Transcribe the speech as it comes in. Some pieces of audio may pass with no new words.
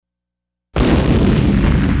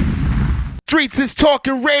Streets is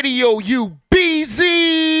talking radio, you BZ!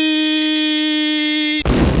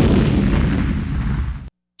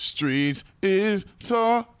 Streets is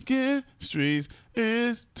talking,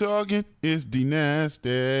 it's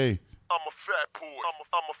D-Nasty. I'm a fat boy, I'm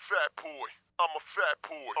a fat boy, I'm a fat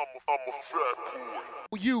boy, I'm a fat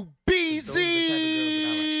boy. You BZ!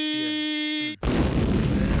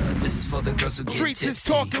 This is for the girls who get Streets is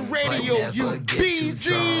tipsy, talking radio, but you never get too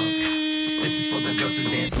drunk. This is for the girls who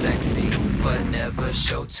dance sexy, but never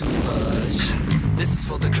show too much. This is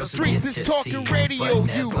for the girls who get Streets is tipsy, talking radio, but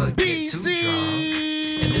never you get too BZ. drunk.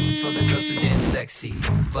 And this is for the girls who dance sexy,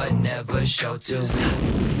 but never show too.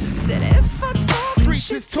 Said if I talk Streets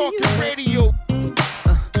shit is to you, talking radio.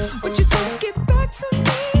 would you talk it back to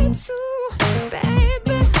me too,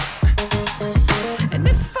 baby? And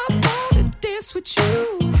if I wanna dance with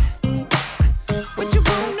you, would you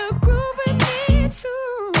wanna groove with me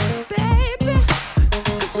too, baby?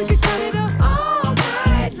 'Cause we could cut it up all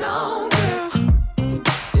night long, girl.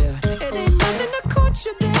 Yeah, It ain't nothing to court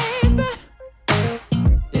you, baby.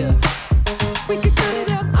 yeah. We could cut it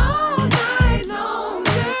up all night long,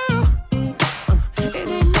 girl. It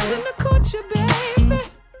ain't nothing to court you, baby.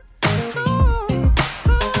 Oh,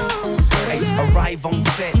 Hey, yeah. arrive on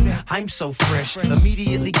set, I'm so fresh.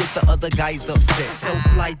 Immediately get the other guys upset. So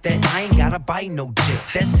fly that I ain't gotta buy no jet.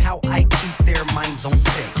 That's how I keep their minds on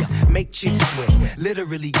sex. Make chicks sweat,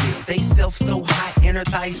 literally get they self so hot and her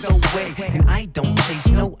thighs so wet. And I don't chase,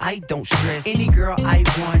 no, I don't stress. Any girl I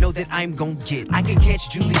want, know that I'm gon' get. I can catch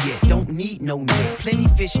Juliet, don't need no net. Plenty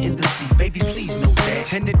fish in the sea, baby, please know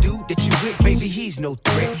that. And the dude that you with, baby, he's no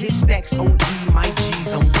threat. His stacks on E, my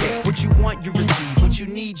G's on deck. What you want, you receive. What you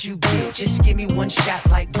need, you get. Just give me one shot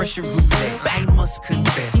like Russian roulette. I must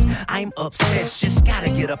confess, I'm obsessed. Just gotta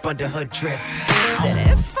get up under her dress. Said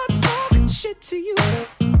if I talk shit to you,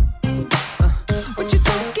 would you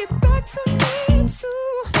talk it back to me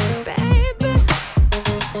too, baby?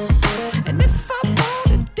 And if I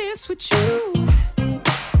wanna dance with you,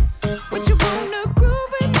 would you wanna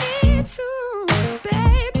groove with me too,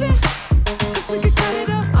 baby? 'Cause we could cut it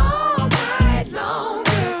up all night long,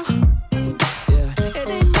 girl. Yeah, It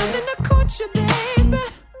ain't nothing to court you, baby.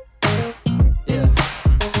 yeah.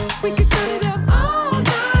 We could cut it up all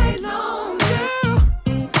night long, girl.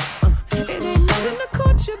 It ain't nothing to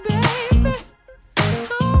court you, baby.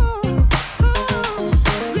 Oh,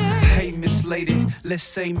 yeah. Hey, Miss Lady, let's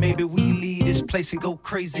say maybe we leave this place and go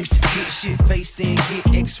crazy. Get shit faced in,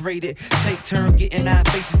 get X-rated. Take turns getting our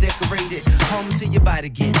faces decorated. Home till your body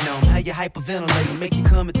get numb. How you hyperventilate, make you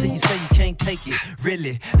come until you say you can't take it.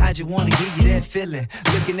 Really, I just wanna give you that feeling.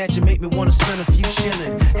 Looking at you make me wanna spend a few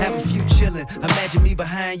shillin', have a few chillin'. Imagine me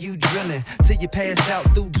behind you drilling till you pass out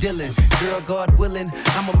through Dylan. Girl, God willing,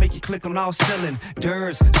 I'ma make you click on all ceiling.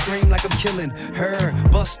 Durs, scream like I'm killing her.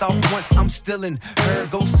 Bust off once, I'm stillin' her.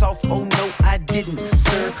 Go soft, oh no, I didn't.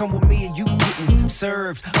 Sir, come with me and you getting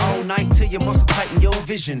served all night till your muscle tighten, your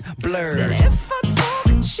vision blurred. Said if I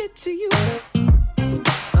talk shit to you,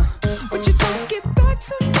 would you talk it back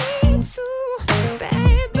to me too,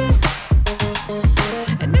 baby?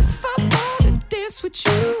 And if I wanna dance with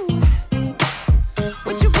you,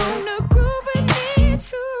 would you wanna groove with me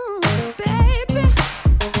too, baby?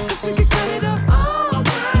 'Cause we could cut it up all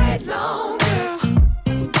night long, girl.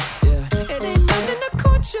 Yeah, It ain't nothing to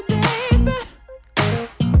court you, baby.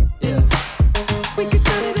 yeah. We could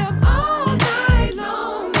cut it up all night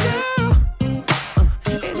long, girl.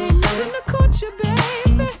 It ain't nothing to court you,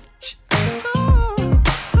 baby. Oh,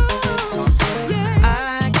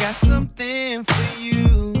 yeah. I got something for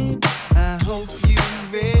you. I hope you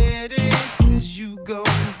ready, 'cause you gon'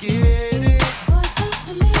 get it. Boy, talk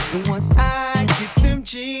to me. And once I get them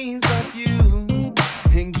jeans off you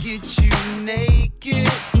and get you naked,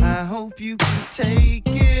 I hope you can take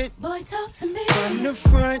it. Boy, talk to me. From the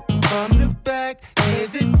front, from the back,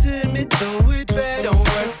 give it to me, throw it back. Don't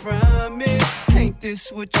run from it. Ain't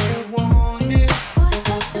this what you wanted? Boy,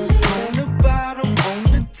 talk to me. On the bottom, on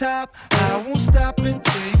the top, I won't stop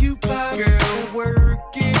until you pop. Girl,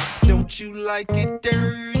 work it. Don't you like it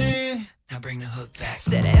dirty? Now bring the hook back.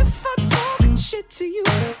 Said if I talk shit to you,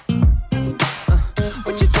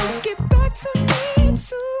 would you talk it back to me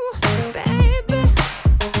too, baby?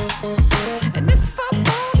 And if I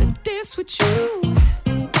wanna dance with you,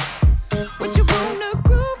 would you wanna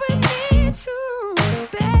groove with me too,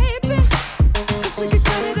 baby? 'Cause we could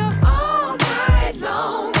cut it up all night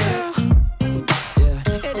long, girl. Yeah,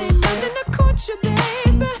 It ain't nothing to court you,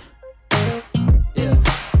 baby. yeah.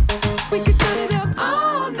 We could cut it up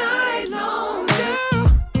all night long, girl.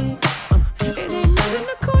 It ain't nothing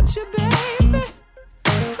to court you,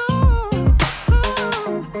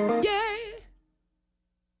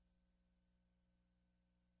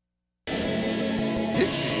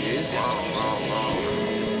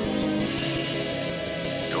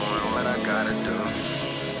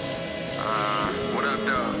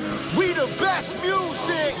 the best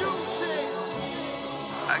music.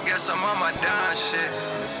 I guess I'm on my down shit.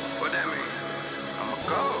 What that mean? I'ma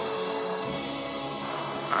go.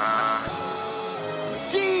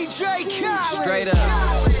 DJ Khaled. Straight up.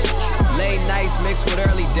 Late nights mixed with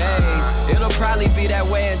early days. It'll probably be that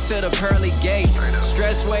way until the pearly gates.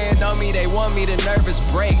 Stress weighing on me, they want me to nervous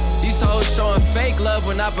break. These hoes showing fake love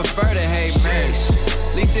when I prefer to hate, man.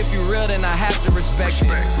 At least if you real, then I have to respect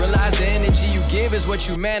it. Realize the energy you give is what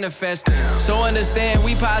you manifest. So understand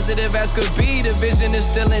we positive as could be. The vision is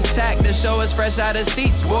still intact. The show is fresh out of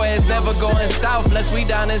seats. Boy, it's never going south unless we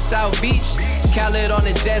down in South Beach. Khaled on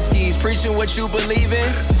the jet skis, preaching what you believe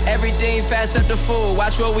in. Everything fast up the food,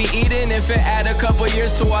 watch what we eatin'. If it add a couple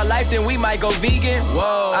years to our life, then we might go vegan.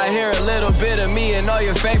 Whoa, I hear a little bit of me and all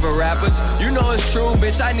your favorite rappers. You know it's true,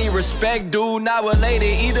 bitch, I need respect, dude, not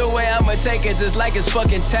related. Either way, I'ma take it just like it's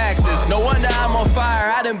fucking taxes. No wonder I'm on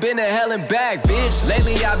fire, I done been to hell and back, bitch.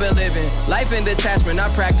 Lately I've been living life in detachment, I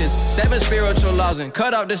practice 7 spiritual laws and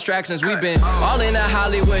cut off distractions. We've been all in the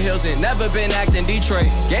Hollywood Hills and never been acting Detroit.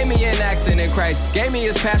 Gave me an accent in Christ, gave me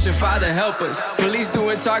his passion, Father help us. Police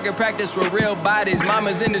doing target practice with real bodies.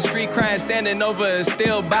 Mamas in the street crying, standing over a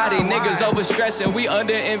still body. Niggas overstressing, we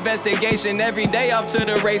under investigation every day off to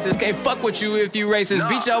the races. Can't fuck with you if you racist.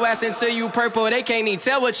 Beat your ass until you purple, they can't even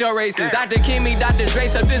tell what your race is. Dr. Kimmy, Dr. Dre,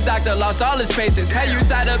 up this doctor lost all his patience. Had you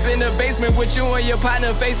tied up in the basement with you and your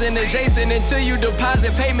partner facing adjacent until you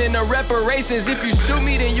deposit payment of reparations. If you shoot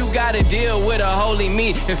me, then you gotta deal with a holy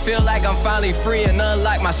me and feel like I'm finally free and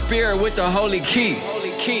unlock my spirit with the holy key.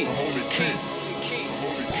 Holy key. Holy key.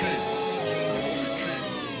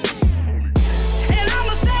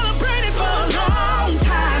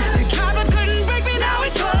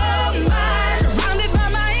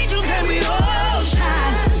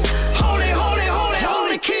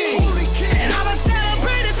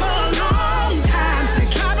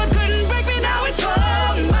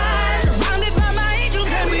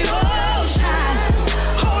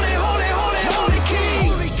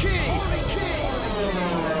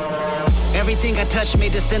 Everything I touch may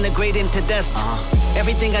disintegrate into dust.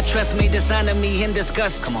 Everything I trust may dishonor me in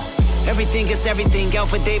disgust. Come on. Everything is everything.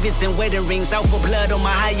 Alpha Davis and wedding rings. Out for blood on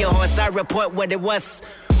my higher horse. I report what it was.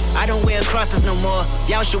 I don't wear crosses no more.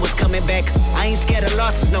 Yasha was coming back. I ain't scared of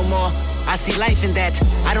losses no more. I see life in that.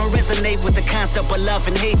 I don't resonate with the concept of love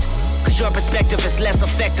and hate. Cause your perspective is less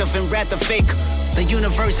effective and rather fake. The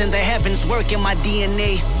universe and the heavens work in my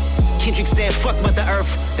DNA. Kendrick said, fuck Mother Earth,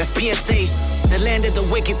 that's PSA. The land of the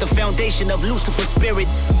wicked, the foundation of Lucifer's spirit.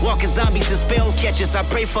 Walking zombies and spell catchers, I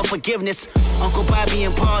pray for forgiveness. Uncle Bobby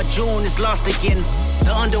and Paul June is lost again.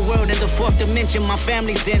 The underworld and the fourth dimension my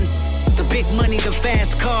family's in. The big money, the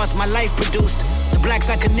fast cars my life produced. The blacks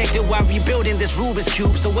I connected while rebuilding this Rubik's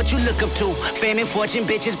Cube. So what you look up to? Fame and fortune,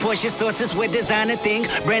 bitches, Porsche sources with designer thing.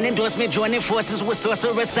 Brand endorsement, joining forces with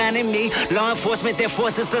sorcerer signing me. Law enforcement that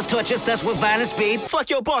forces us, tortures us with violent speed. Fuck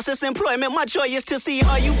your boss's employment, my joy is to see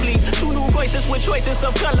how you bleed. 2 new voices with choices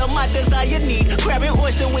of color, my desire need. Grabbing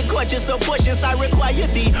oyster with gorgeous abortions, I require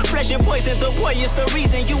thee. Flesh and poison, the boy is the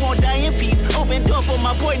reason you won't die in peace. Open door for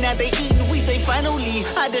my boy, now they eating, we say finally.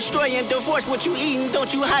 I destroy and divorce what you eating,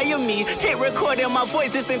 don't you hire me. Take recording my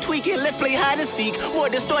voices and tweaking, let's play hide and seek. More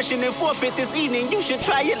distortion and forfeit this evening, you should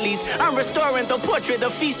try at least. I'm restoring the portrait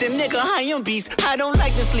of feasting, nigga, high on beast. I don't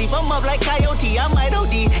like to sleep, I'm up like Coyote, I might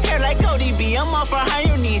OD. Hair like Cody B, I'm off for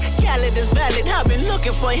higher need. Khaled is valid, I've been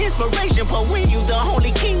looking for inspiration. But when you the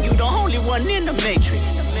holy king, you the only one in the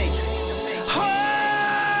matrix.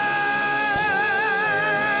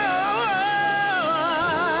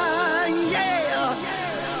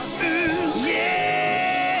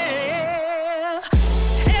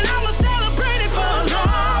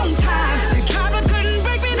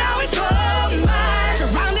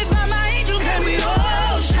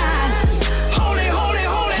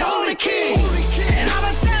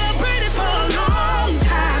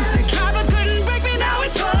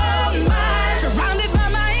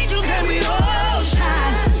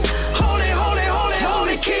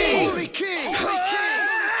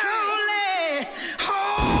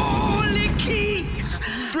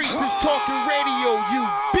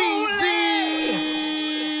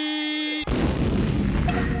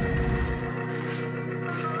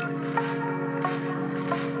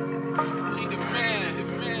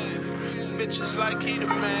 Bitches like he the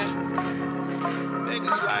man.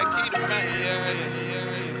 Niggas like he the man,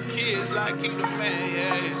 yeah. Kids like he the man,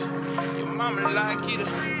 yeah. Your mama like he the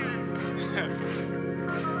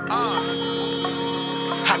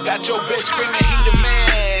I got your bitch screaming,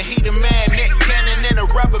 he the man, Nick Cannon in a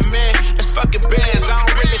rubber man. That's fucking bands, I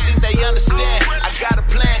don't really think they understand. I got a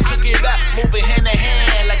plan, cook it up, moving hand to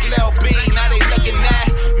hand like Lil B. Now they looking at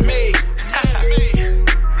me.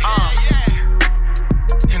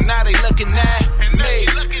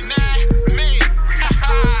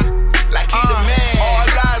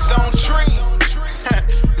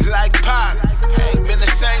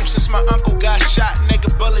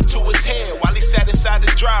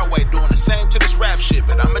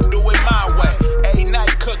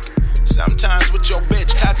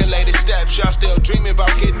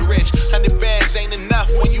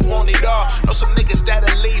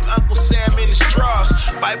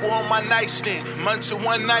 my nightstand. Months to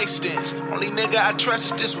one night stands. Only nigga I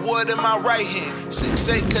trust is this wood in my right hand.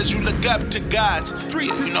 6'8" cause you look up to gods.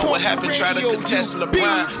 Yeah, you know what happened, try to contest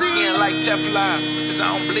LeBron. Skin like Teflon, cause I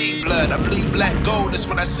don't bleed blood, I bleed black gold. That's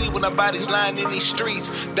what I see when our bodies lying in these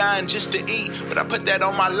streets, dying just to eat. But I put that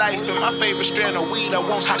on my life and my favorite strand of weed. I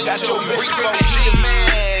won't sleep. I got your bitch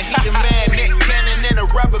screaming, he the man, Nick Cannon and a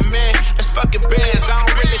rubber man. That's fucking bears, I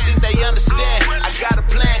don't really think they understand. I got a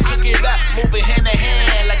plan, cook it up, move it hand to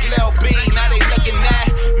hand like Lil B. Now they looking at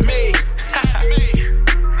me.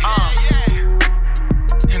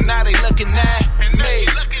 And now they looking at me.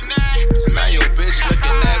 Now your bitch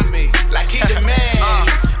looking at me like he the man.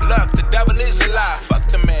 Look, the devil is a lie. Fuck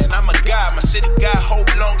the man, I'm a god. My city got hope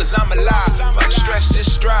long as I'm alive. Fuck stress,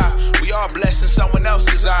 just strive. We all blessed in someone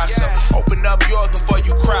else's eyes. So open up yours before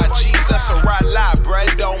you cry. Jesus or I lie, bruh,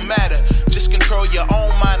 it don't matter. Just control your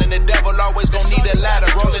own mind, and the devil always gon' need a ladder.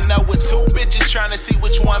 Rolling up with two bitches trying to see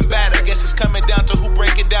which one better. Guess it's coming down to who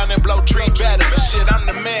break it down and blow tree better. But shit, I'm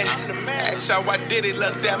the man. Ask how I did it,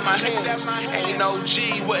 looked at my hands. Ain't no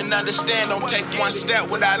G, wouldn't understand. Don't take one step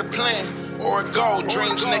without a plan or a goal.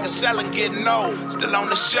 Dreams niggas selling, getting old. Still on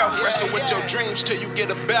the shelf, wrestle with your dreams till you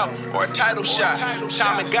get a belt or a title shot.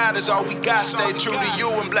 Time and God is all we got. Stay true to you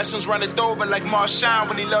and blessings running over like Marshawn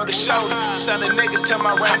when he load the shoulder. Son of niggas tell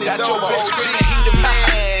my round is over. OG,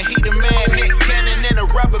 he the man, Nick Cannon and a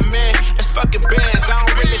rubber man. That's fucking bands, I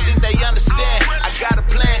don't really think they understand. I got a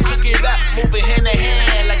plan, cook it up, move it hand to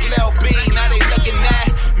hand like Lil B. Now they looking at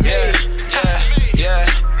me. Yeah.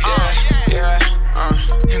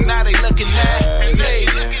 And now they looking at me.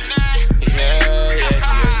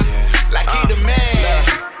 Like he the man.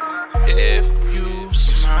 If you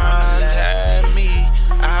smile at me,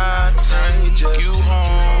 I'll take you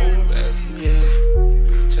home.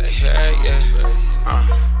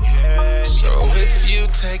 So if you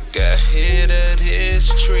take a hit of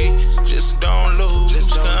this tree, just don't lose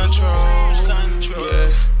control.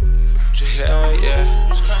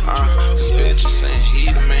 This bitch is saying he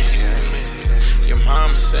the man. Your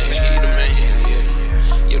mama saying he the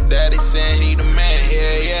man. Your daddy saying he the man.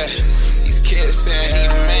 These kids saying he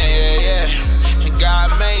the man. And God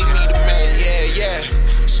made me the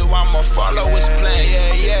man. So I'ma follow his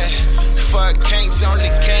plan. Fuck can'ts, only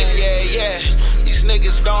can. These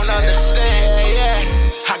niggas don't understand.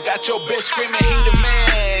 I got your bitch screaming, he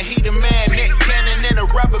the man, Nick Cannon and a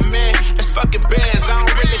rubber man. That's fucking bands, I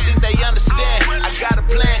don't really think they understand. I got a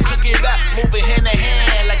plan, cook it up, move it hand to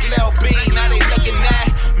hand like Lil B. Now they looking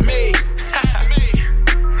at me.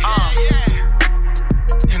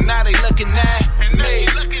 And now they looking at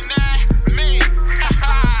me.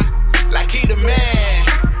 Like he the man.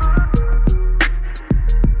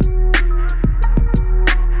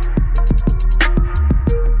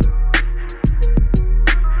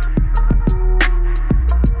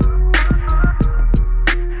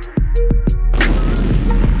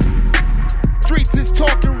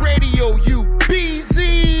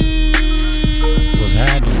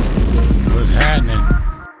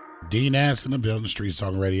 D-Nas in the building, Streets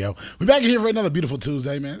Talking Radio. We're back here for another beautiful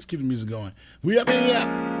Tuesday, man. Let's keep the music going. We up in here.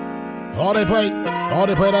 All they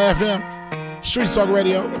play.fm. Streets Talking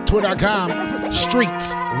Radio. Twitter.com.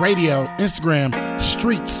 Streets Radio. Instagram.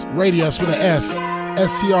 Streets Radio. It's with an S.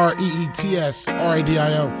 STREETS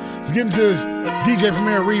RADIO. Let's get into this DJ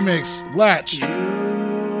Premier remix. Latch. You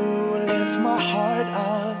lift my heart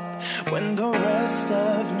up when the rest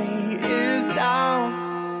of me is down.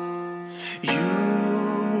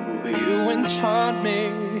 You enchant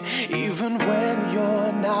me even when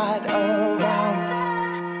you're not around.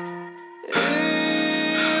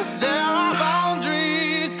 If there are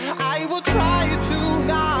boundaries, I will try to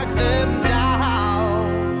knock them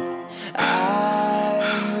down.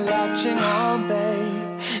 I'm latching on,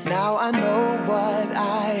 babe. Now I know what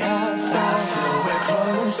I have found. I feel we're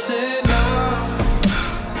close enough.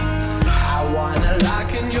 I wanna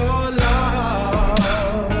lock in your love.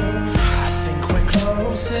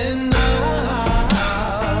 Enough.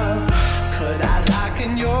 Could I lock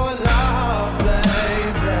in your love,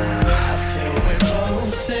 baby? I feel we're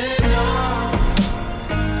close enough.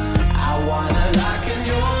 I wanna lock in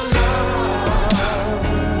your love.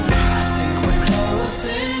 I think we're close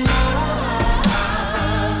enough.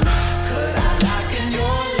 Could I lock in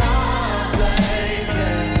your love,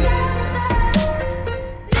 baby?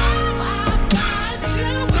 Now I got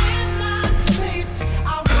you in my space. I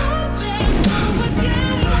won't let go of you.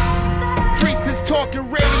 Talking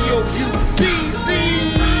Radio, UCC.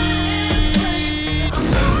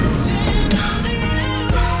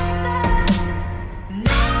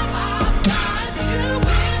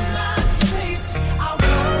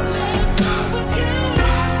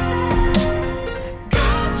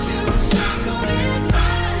 Got you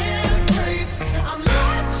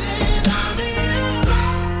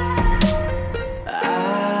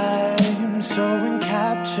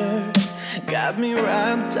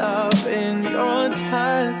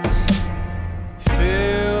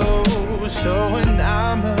so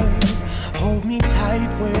enamored. Hold me tight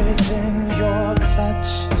within your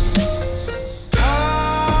clutch.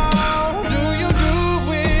 How do you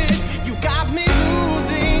do it? You got me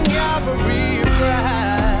losing every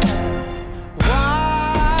breath.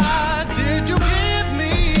 What did you give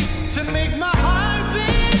me to make my heart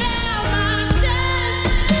beat out my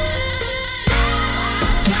chest? Now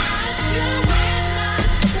I've got you in my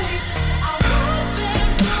space. I won't let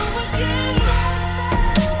go of you.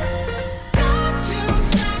 Got you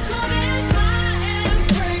shackled in my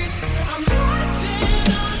embrace. I'm watching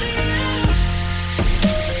over you.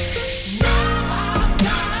 Now I've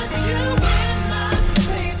got you in my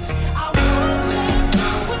space. I won't let go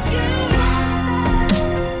of you.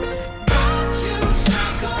 Got you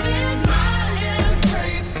shackled in my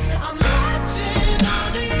embrace. I'm watching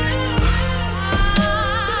over you.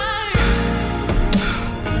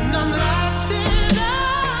 And I'm latching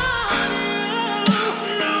on you.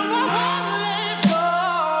 No, I won't let go.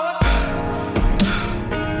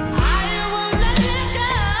 I won't let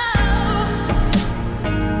go.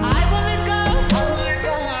 I won't let go.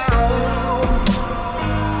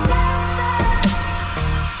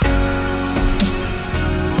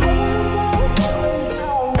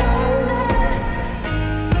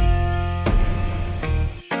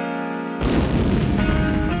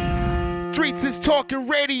 Streets is talking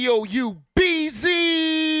radio, you BZ.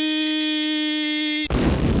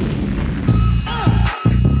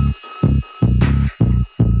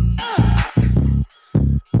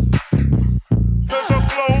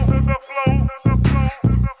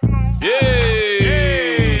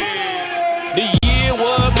 The year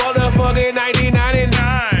was motherfucking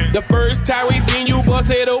 1999. The first time we seen you bust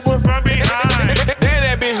it open from behind. Damn,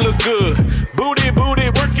 that bitch look good. Booty, booty,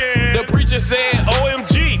 working. The preacher said,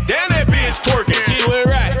 OMG, damn, that bitch twerking. She went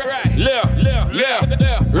right, left,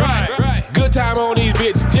 right. Good time on these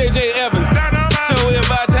bitches. JJ Evans. So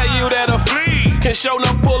if I tell you that a flea can show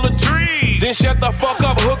enough pull a tree, then shut the fuck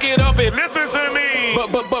up, hook it up and listen to me.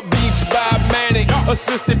 But beats by Manic,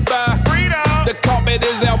 assisted by Freedom. The carpet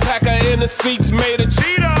is alpaca and the seats made of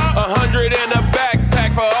cheetah. 100 in the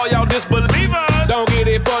backpack for all y'all disbelievers. Don't get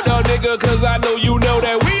it fucked up, nigga, cause I know you know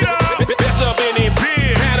that we done. Bitch up in it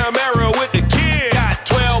big, Panamera with the kid. Got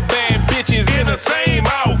 12 bad bitches in the same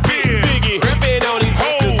outfit. Biggie ripping on these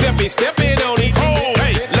hoes, Zippy stepping on these hoes.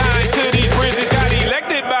 Hey, lying to these bridges, got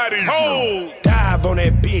elected by these hoes. Dive on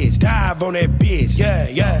that bitch, dive on that bitch,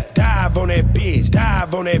 yeah. Dive on that bitch,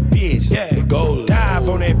 dive on that bitch, yeah. Go dive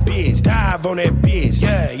on that bitch, dive on that bitch,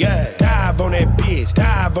 yeah. Dive on that bitch,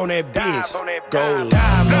 dive on that bitch. Go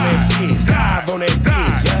dive on that bitch, dive on that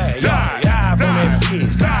bitch, yeah. Dive on that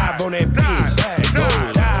bitch, dive on that bitch, yeah. Go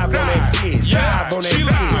dive on that bitch, dive on that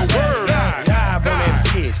bitch, yeah. Dive on that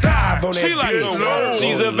bitch, dive on that bitch. She like the word.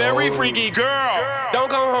 She's a very freaky girl. Don't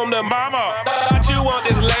come home to mama. Thought you want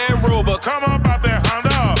this Land Rover. Come on about that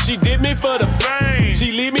Honda. She did me for the fame.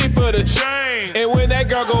 She leave me for the chain. And when that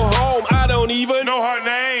girl go home, I don't even know her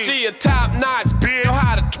name. She a top notch bitch. Know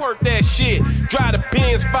how to twerk that shit. Drive the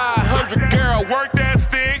Benz 500, girl. Work that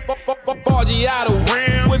stick. Forgiato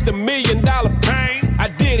rim with the $1 million paint. I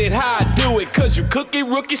did it how I do it, cause you cookie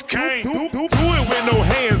rookies can't. Do it with no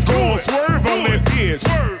hands. Go and swerve on that bitch.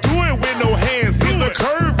 Do it with no hands. Hit the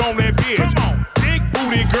curve on that bitch. Big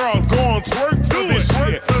booty girls go and twerk to this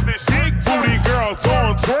shit. Big booty girls go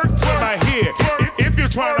and twerk to my head. If you're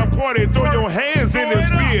trying to party, throw your hands in this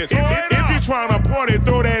bitch. If you're trying to party,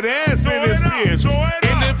 throw that ass in this bitch.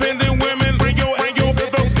 Independent women, bring your to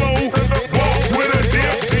the flow. Walk with a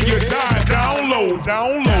dip, and you dive down low.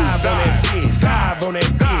 Dive on that bitch, dive on that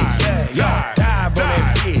bitch, yeah. Dive on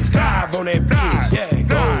that bitch, dive on that bitch, yeah.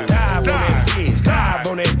 Go dive on that bitch, dive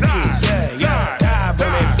on that bitch, yeah. Dive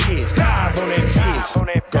on that bitch, dive on that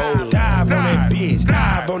bitch. Go dive on that bitch,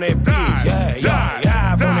 dive on that bitch, yeah.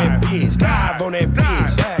 Dive on that bitch, dive on that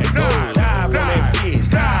bitch, yeah. Go dive on that bitch,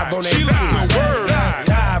 dive on that bitch. She like the word.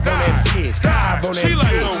 Dive on that bitch, dive on that bitch. She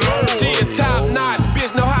like the word. She a top notch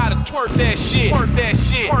bitch, know how to twerk that shit. Twerk that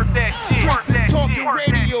shit. Twerk that shit. Twerk that shit. Talking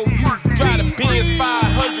radio, you try to Benz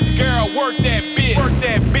 500, girl, work that bitch. Work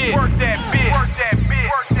that bitch. Work that bitch. Work that bitch.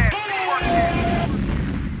 Work that bitch.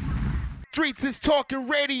 Streets is talking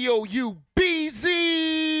radio, you BZ.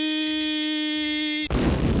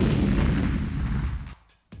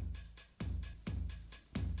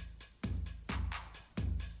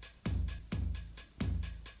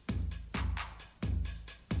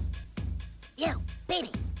 Yo, baby,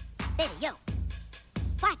 yo.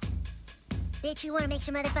 What? Bitch, you wanna make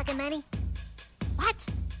some motherfucking money? What?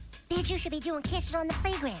 Bitch, you should be doing kisses on the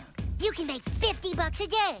playground. You can make $50 a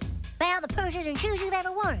day. Buy all the purses and shoes you've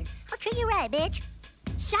ever worn. I'll treat you right, bitch.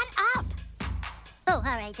 Shut up! Oh,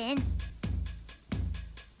 alright then.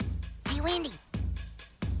 Wendy.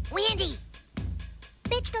 Wendy!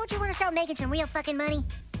 Bitch, don't you want to start making some real fucking money?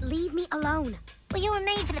 Leave me alone. Well, you were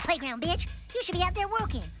made for the playground, bitch. You should be out there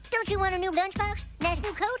working. Don't you want a new lunchbox? Nice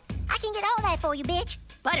new coat? I can get all that for you, bitch.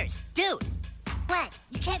 Butters, dude. What?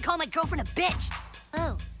 You can't call my girlfriend a bitch.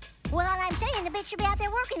 Oh. Well, all I'm saying, the bitch should be out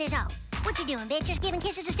there working is all. What you doing, bitch? Just giving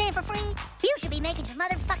kisses to Stan for free? You should be making some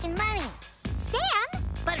motherfucking money. Stan?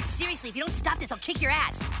 Butters, seriously, if you don't stop this, I'll kick your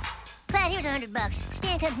ass. Clyde, here's $100.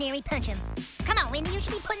 Stan comes near me, punch him. Come on, Wendy, you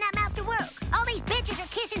should be putting that mouth to work. All these bitches are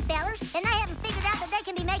kissing fellers, and they haven't figured out that they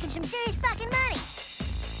can be making some serious fucking money.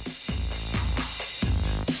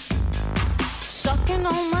 Sucking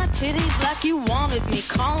on my titties like you wanted me,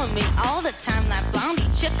 calling me all the time like Blondie.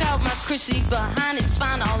 Check out my Chrissy behind, it's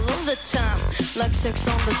fine all of the time, like sex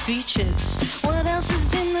on the beaches. What else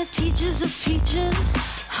is in the teachers of peaches?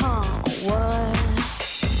 Huh, what?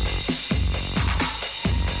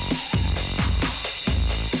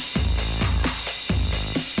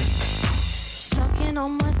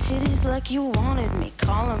 On my titties like you wanted me,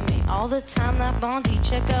 calling me all the time like Bondi.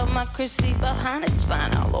 Check out my Chrissy behind, it's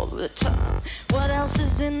fine all over the time. What else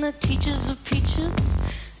is in the teachers of peaches?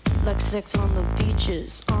 Like sex on the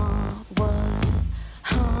beaches. What?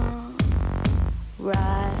 Huh?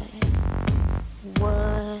 Right.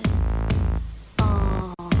 What?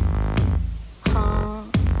 Huh?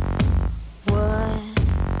 What?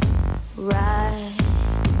 Right.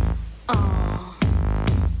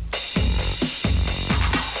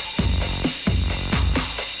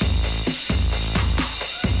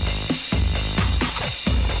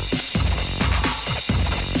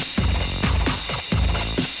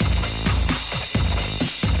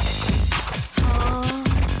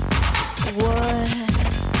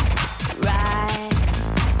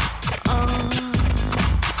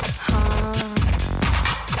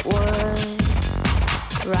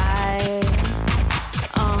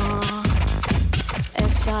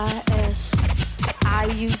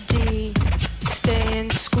 IUD, stay in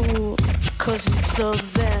school, cause it's the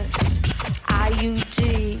best.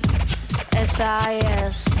 IUD,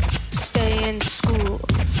 SIS, stay in school,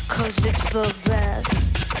 cause it's the best.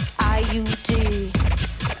 IUD,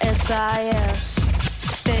 SIS,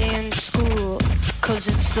 stay in school, cause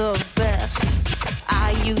it's the best.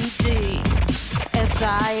 IUD,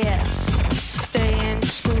 SIS, stay in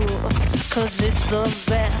school, cause it's the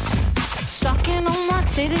best. Sucking on my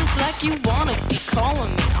titties like you wanna be,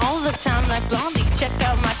 calling me all the time like Blondie. Check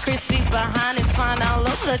out my Chrissy behind, it's fine all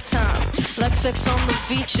of the time, like sex on the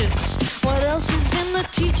beaches. What else is in the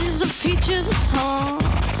teachers of peaches? Huh?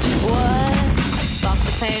 What? Fuck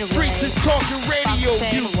the pain away. Streets is talking radio,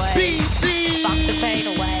 you BZ. Fuck the pain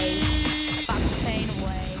away. Fuck the pain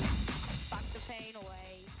away. Fuck the pain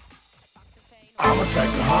away. I'ma take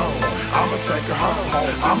her home. I'ma take her home.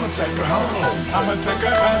 I'ma take her home. I'ma take her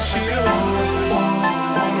how she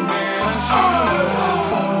want a man. She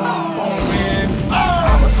want a man.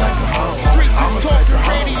 I'ma take her home. I'ma take her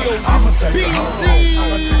home. I'ma take her home.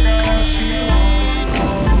 I'ma take her how she want.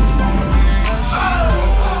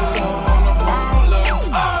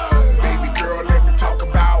 Baby girl, let me talk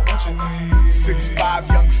about 6'5"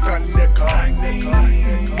 young stunt nigga.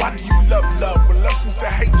 Why do you love when love seems to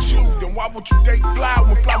hate you? Then why would you date fly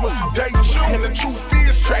when fly wants to date you? And the truth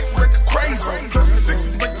is, track record crazy. Plus the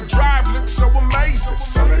sixes make the drive look so amazing.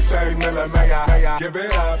 So they say, Miller, may I give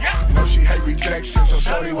it up? No, she hate rejection, so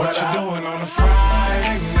shorty, what you doing on a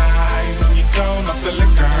Friday night when you gone off the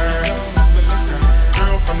liquor?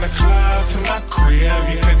 Girl, from the club to my crib,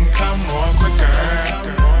 you couldn't come more quicker.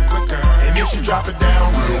 And if she drop it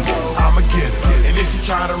down real low, I'ma get her. And if she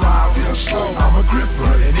try to ride real slow, I'ma grip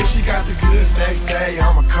her. And if she got the goods next day,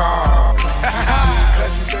 I'ma call her.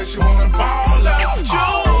 Cause she said she wanna ball up. What's up with you?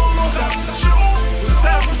 What's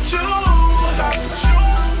up with you? What's up with you?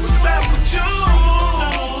 What's up with you?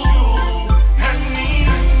 Honey,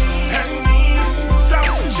 honey, what's up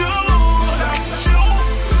with you? What's up with you?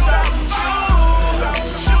 What's up with you? What's up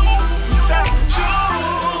with you? What's up with you?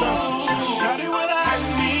 What's up with you? Tell me what I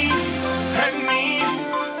need.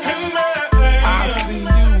 I see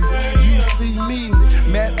you see me.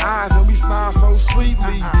 Met eyes and we smile so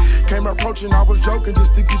sweetly. Came approaching, I was joking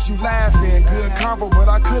just to get you laughing. Good convo, but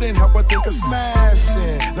I couldn't help but think of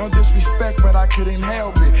smashing. No disrespect, but I couldn't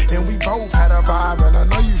help it. And we both had a vibe, and I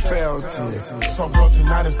know you felt it. So girl,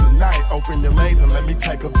 tonight is the night. Open your legs and let me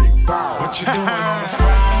take a big bow. What you doing on a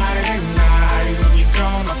Friday night when you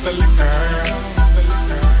gone off the liquor?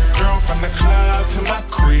 Girl, from the club to my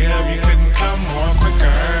crib, you couldn't come more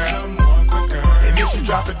quicker. And if she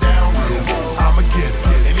drop it down real low, I'ma get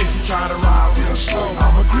her. And if she try to ride real slow,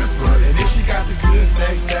 I'ma grip her. And if she got the goods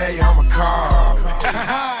next day, I'ma call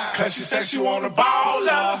her. Cause she said she wanna ball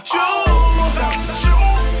up. What's up with you?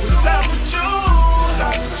 What's up with you? What's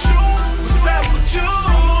up with you? What's up with you?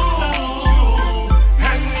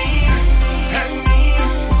 Honey, honey,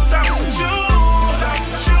 what's up with you? What's up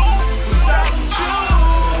with you? What's up with you?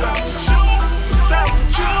 What's up with you? What's up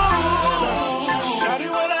with you? Shawty,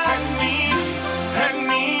 what I need,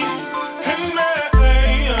 honey, honey.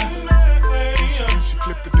 She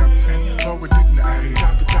flip it up and throw it in the air.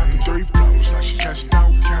 Drop it 3 flows like she just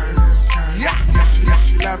don't care. Yeah,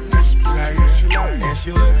 she love this place. And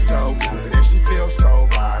she looks so good, and she feels so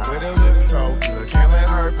right. With her look so good, can't let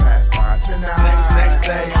her pass by tonight. Next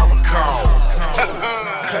day, I'ma call.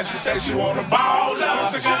 Cause she said she wanna ball up.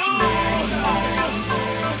 I got your name,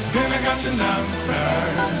 then I got your number.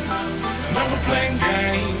 Never playing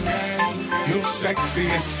games. You sexy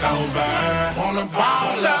and sober. Wanna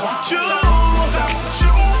ball up with you? What's up with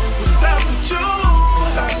you? What's up with you?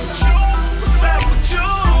 What's up with you? What's up with you?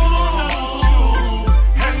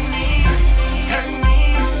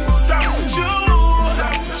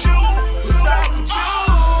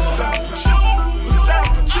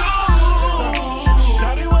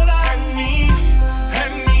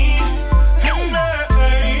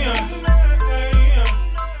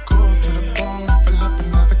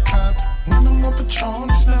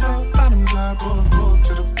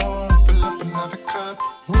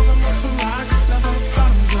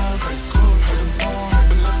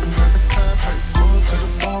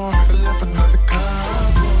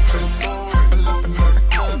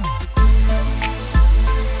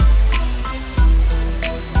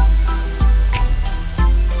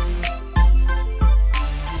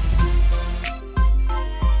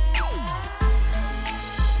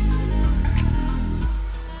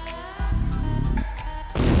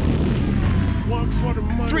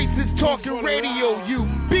 Streets is talking radio, you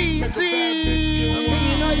BZ. I'm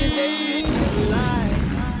bringing all your daydreams to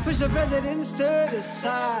life. Push the presidents to the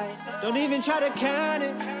side. Don't even try to count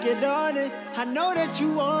it, get on it. I know that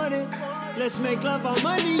you want it. Let's make love on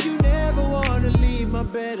money, you never wanna leave my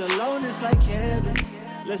bed alone, it's like heaven.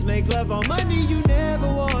 Let's make love on money, you never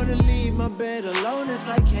wanna leave my bed alone, it's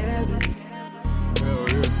like heaven. Hell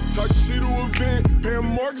yeah. Touch to event, paying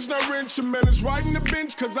mortgage, not rent. Your man is riding the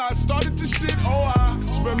bench, cause I started to shit. Oh, I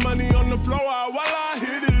spend money on the floor while I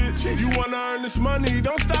hit it. You wanna earn this money,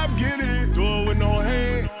 don't stop, get it. Do it with no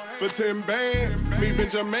hand, for 10 bands. Me,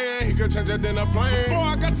 Benjamin, he could change it in a plan. Before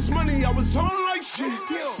I got this money, I was on like shit.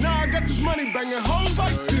 Now I got this money, banging hoes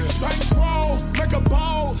like this. Bankroll, make a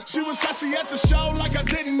ball. She was sassy at the show like I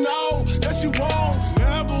didn't know that she won't.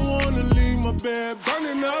 Never wanna leave my bed,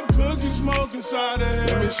 burning up cookies, smoke inside the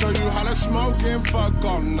head. Let me show you how to smoke and fuck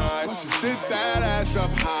all night. Sit that ass up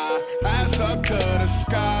high, ass up to the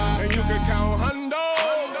sky, and you can count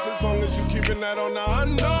hundos as long as you keeping that on the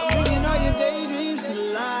hundo. I'm bringing all your daydreams to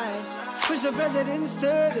life. Push the presidents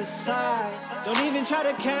to the side. Don't even try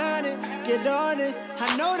to count it, get on it.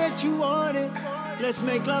 I know that you want it. Let's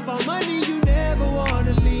make love on money, you never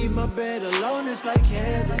wanna leave my bed alone, it's like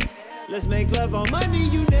heaven. Let's make love on money,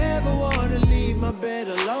 you never wanna leave my bed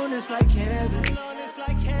alone, it's like heaven.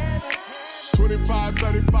 25,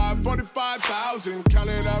 35, 45,000. Count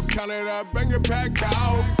it up, bring it back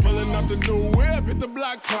out. Pulling up the new whip, hit the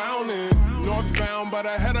block clowning. Northbound, but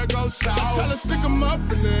I had to go south. Tell her stick 'em up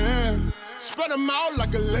in the air. Spread 'em out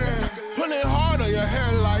like a lair. Put it hard on your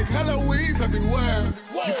hair like hella weave everywhere.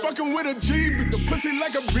 You fucking with a G, beat the pussy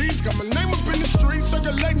like a beast. Got my name up in the streets,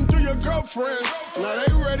 circulating through your girlfriends. Now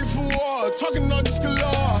they ready for war, talking all this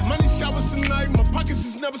galore. Money showers tonight, my pockets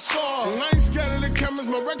is never sore. And I ain't scared of the cameras,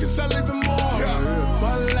 my records sell even more. Yeah.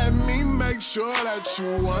 But let me make sure that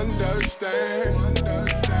you understand.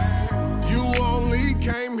 You only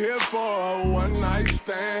came here for a one night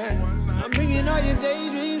stand. I'm bringing all your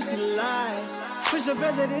daydreams to life. Push the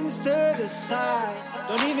presidents to the side.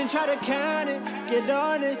 Don't even try to count it, get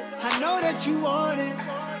on it. I know that you want it.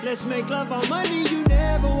 Let's make love on money, you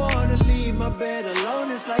never wanna leave my bed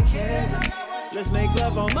alone, it's like heaven. Let's make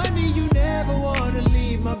love on money, you never wanna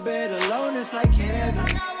leave my bed alone, it's like heaven.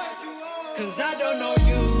 Cause I don't know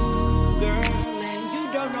you, girl, and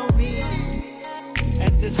you don't know me.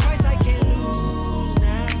 At this price I can't lose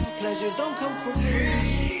now. Pleasures don't come for free.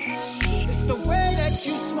 It's the way that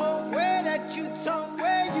you smoke, way that you talk,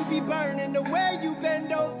 way you be burning, the way you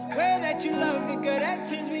bend over, way that you love it, girl, that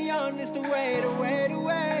turns me on. It's the way.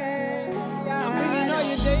 Yeah. I'm bringing all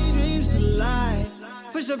your daydreams to life.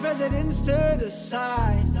 Push the presidents to the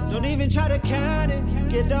side. Don't even try to count it,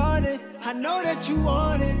 get on it. I know that you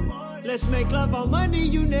want it. Let's make love on money,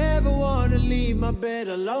 you never wanna leave my bed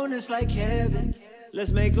alone, it's like heaven.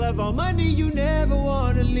 Let's make love on money, you never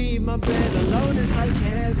wanna leave my bed alone, it's like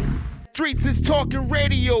heaven. Streets is talking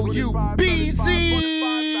radio, you BZ.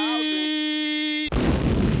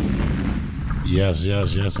 Yes,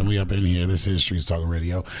 and we up in here. This is Streets Talking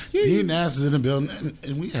Radio. D Nass is in the building,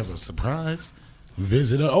 and we have a surprise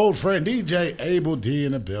visitor, old friend DJ Able D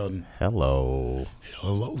in the building. Hello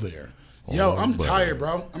there. Yo, I'm tired,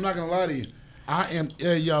 bro. I'm not gonna lie to you. I am.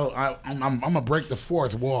 I'm gonna break the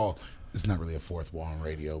fourth wall. It's not really a fourth wall on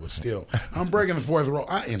radio, but still, I'm breaking the fourth wall.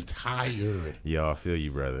 I am tired. Yo, I feel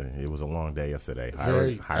you, brother. It was a long day yesterday.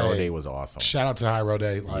 Hyro Day was awesome. Shout out to Hyro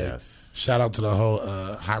Day. Yes. Shout out to the whole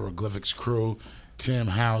Hieroglyphics crew, Tim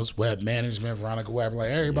House, Web Management, Veronica Webb, like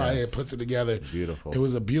everybody that puts it together. Beautiful. It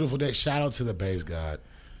was a beautiful day. Shout out to the Bass God.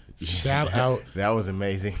 Shout out. That was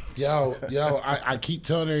amazing. Yo, I keep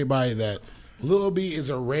telling everybody that Lil B is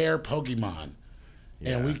a rare Pokemon.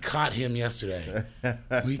 Yeah. And we caught him yesterday.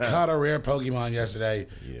 We caught a rare Pokemon yesterday.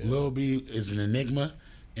 Yeah. Lil B is an enigma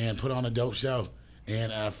and put on a dope show.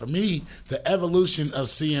 And for me, the evolution of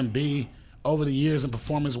CMB over the years and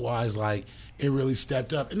performance-wise, like, it really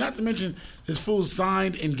stepped up. And not to mention, this fool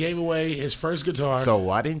signed and gave away his first guitar. So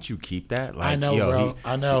why didn't you keep that? Like, I know, bro.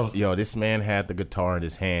 I know. Yo, this man had the guitar in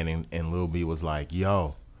his hand, and Lil B was like,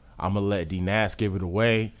 yo, I'm going to let D Nass give it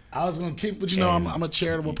away. I was gonna keep, but you know, I'm a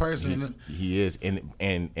charitable person. He is,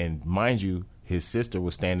 and mind you, his sister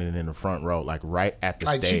was standing in the front row, like right at the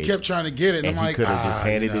stage. She kept trying to get it, and I'm he could have just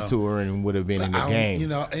handed it to her and would have been in the game. You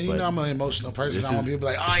know, and you know, I'm an emotional person. I want people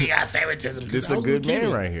to be like, oh, you got favoritism. This is a good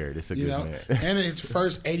man right here. This is a good man. And his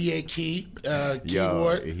first 88 key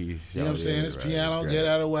keyboard. You know what I'm saying? His piano, get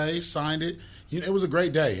out of the way, signed it. You know, it was a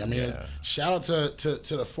great day. I mean, shout out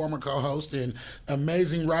to the former co-host and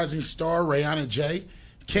amazing rising star Rihanna J.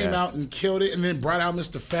 Came out and killed it, and then brought out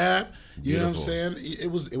Mr. Fab. You know what I'm saying? It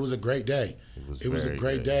was a great day. It was a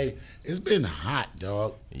great day. It's been hot,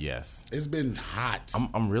 dog. Yes, it's been hot.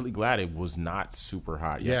 I'm really glad it was not super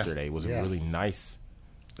hot yesterday. It was a really nice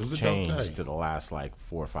change to the last like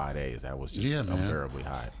 4 or 5 days. That was just unbearably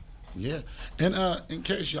hot. Yeah, and in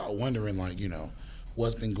case y'all wondering, like, you know,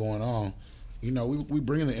 what's been going on, you know, we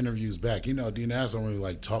bringing the interviews back. You know, D Nass don't really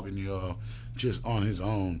like talking to y'all just on his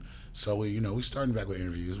own. So we starting back with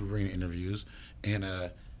interviews. We're bringing interviews, and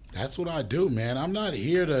that's what I do, man. I'm not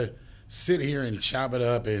here to sit here and chop it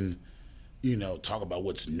up and, you know, talk about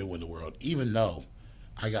what's new in the world. Even though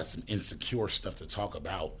I got some insecure stuff to talk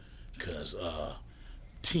about, because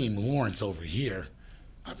Team Lawrence over here,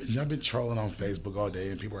 I've been trolling on Facebook all day,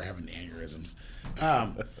 and people are having aneurysms.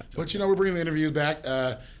 But you know, we're bringing the interviews back.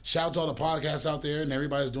 Shout out to all the podcasts out there, and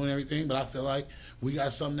everybody's doing everything. But I feel like we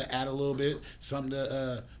got something to add a little bit, something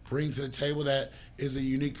to bring to the table that is a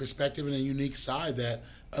unique perspective and a unique side that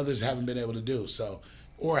others haven't been able to do. So,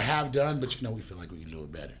 or have done, but you know, we feel like we can do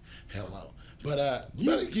it better. Hello. But we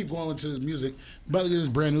better keep going into this music. But it is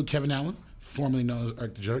brand new Kevin Allen, formerly known as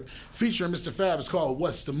Eric the Jerk, featuring Mr. Fab. It's called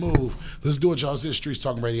What's the Move? Let's do it, y'all. This is Streets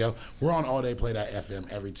Talking Radio. We're on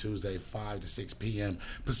alldayplay.fm every Tuesday, 5 to 6 p.m.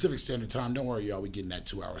 Pacific Standard Time. Don't worry, y'all. We're getting that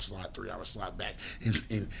 2-hour slot, 3-hour slot back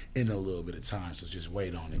in a little bit of time, so just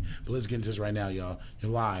wait on it. But let's get into this right now, y'all.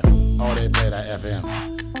 You're live, alldayplay.fm.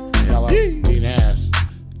 Hello, D Nass,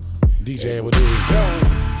 DJ Able D.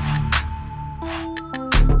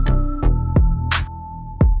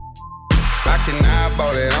 I can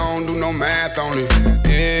eyeball it, I don't do no math on it.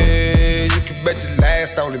 Yeah, you can bet your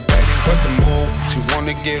last on it, baby. What's the move? She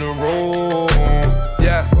wanna get a room.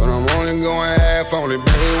 Yeah, but I'm only going half on it,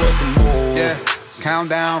 baby. What's the move? Yeah,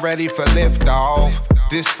 countdown ready for liftoff.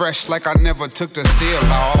 This fresh like I never took the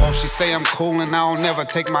seal off. She say I'm cool and I don't never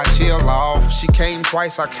take my chill off. She came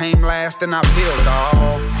twice, I came last and I peeled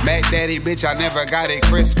off. Mac Daddy, bitch, I never got it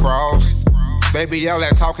crisscross. Baby, all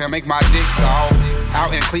that talking make my dick soft.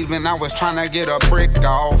 Out in Cleveland, I was tryna get a brick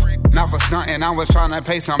off. Not for stunting, I was tryna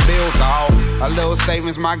pay some bills off. A little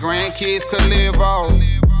savings my grandkids could live off.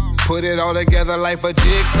 Put it all together like a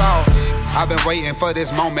jigsaw. I've been waiting for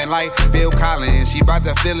this moment like Bill Collins. She bout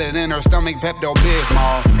to feel it in her stomach,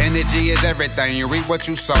 Pepto-Bismol. Energy is everything, you reap what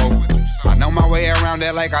you sow. I know my way around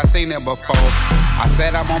that like I seen it before. I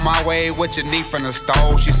said I'm on my way, what you need from the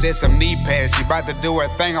stove? She said some knee pads, she bout to do her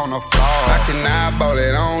thing on the floor. I can eyeball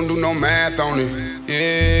it, I don't do no math on it.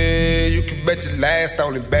 Yeah, you can bet your last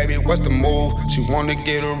on it, baby. What's the move? She wanna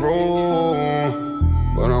get a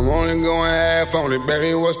room, but I'm only going half on it,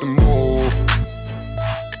 baby. What's the move?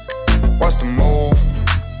 What's the move?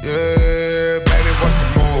 Yeah, baby, what's the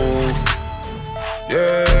move?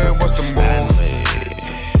 Yeah, what's the move?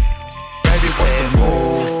 Baby, what's the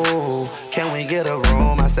move? Can we get a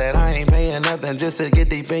room? I said I ain't paying nothing just to get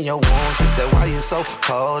deep in your wound. She said, why you so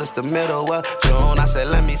cold? It's the middle of June. I said,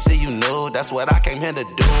 let me see you nude. That's what I came here to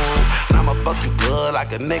do. And I'ma fuck you good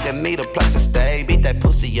like a nigga need a place to stay. Beat that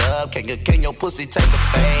pussy up. up. Can your pussy take a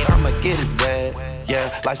fade? I'ma get it wet.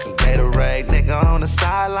 Yeah, like some Gatorade. Nigga on the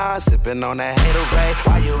sideline, sipping on that haterade.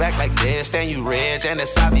 Why you act like this? Then you rich, and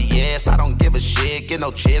it's obvious. I don't give a shit, get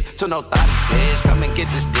no cheers to no thotty bitch. Come and get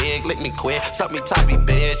this dick, lick me quick, suck me toppy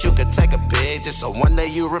bitch. You could take a pic, just so one day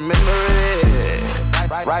you remember it.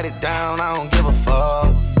 Write it down, I don't give a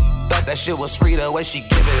fuck. Thought that shit was free the way she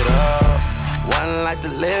give it up. One life to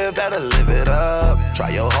live, better live it up.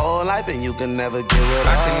 Try your whole life and you can never give it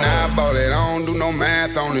up. I can eyeball it, I don't do no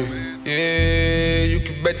math on it. Yeah, you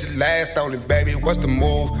can bet your last on it, baby. What's the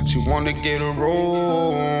move? She wanna get a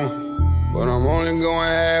room, but I'm only going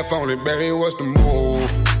half on it, baby. What's the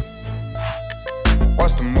move?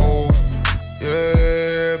 What's the move?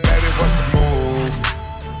 Yeah, baby, what's the move?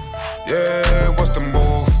 Yeah, what's the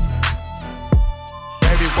move?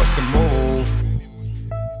 Baby, what's the move?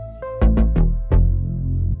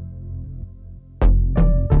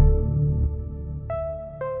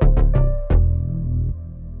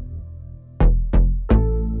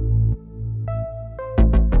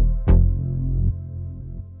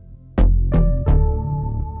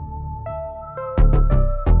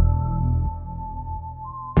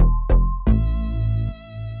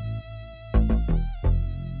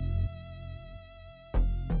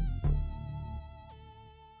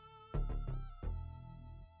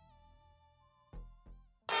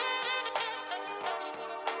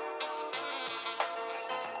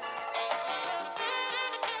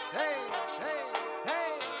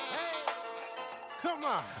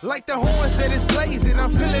 Like the horns that is blazing, I'm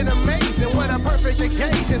feeling amazing. What a perfect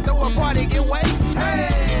occasion, throw a party, get wasted. Hey,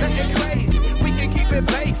 nothing crazy, we can keep it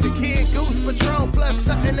basic. Kid Goose, Patron, plus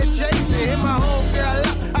something adjacent. Hit my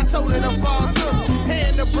homegirl up, I told her to fall through.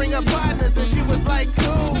 Hand to bring her partners, and she was like,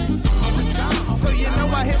 cool. So you know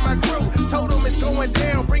I hit my crew, told them it's going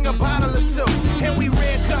down, bring a bottle or two. And we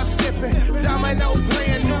red cup sipping, domino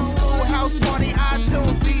playing, new school house party,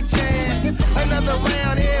 iTunes DJing. Another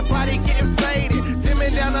round, everybody getting faded.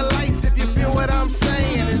 Dimming down the lights if you feel what I'm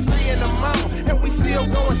saying. It's 3 in the morning and we still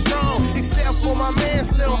going strong. Except for my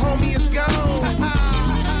man's little homie is gone.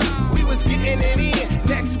 We was getting it in.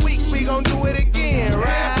 Next week we gon' do it again,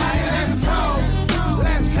 right? Let's toast.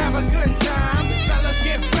 Let's have a good time. Fellas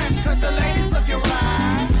get fresh cause the ladies looking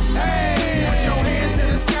right. Hey, put your hands in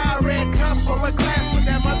the sky. Red cup or a glass with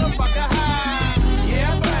that motherfucker high.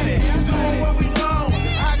 Yeah, buddy, doing what we want.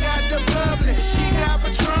 I got the bubbly, she got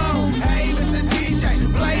Patron. Hey, Mr. DJ,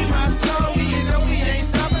 play my song. You know we ain't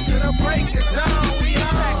stopping till the break of dawn. We on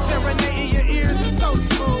sax serenading, your ears are so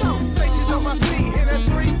smooth. Stacy's on my feet in a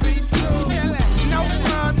 3-piece suit. No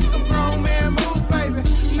run, some grown man moves, baby.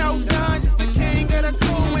 No done, just the king of the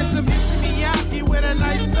cool. With some Miyake with a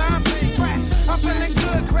nice stomping. I'm feeling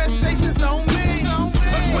good, Crest Station's on me.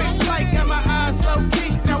 A quick flight, got my eyes low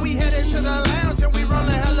key. Now we headed to the lounge and we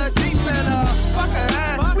rolling hella deep and fuck a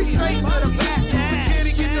line. We straight to the back.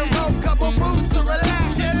 Security get the rope, couple boots to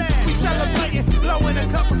relax. We celebrating, blowing a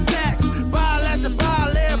couple stacks. Ball at the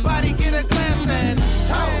ball, everybody get a glass and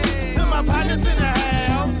toast to my partners in the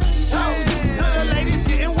house. Toast to the ladies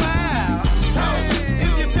getting wild. Toast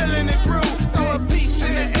if you're feeling the groove, throw a piece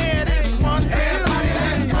in the air. This one's everybody.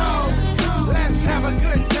 Let's toast. Let's have a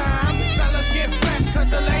good time. Fellas get fresh cause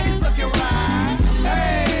the ladies looking right.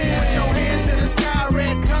 Hey, put your hands in the sky.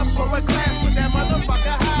 Red cup or a glass with that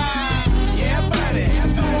motherfucker high. Yeah, buddy,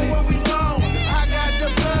 doing what we want. I got the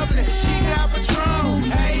bubbly, she got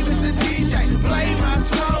Patron. Hey, Mr. DJ, play my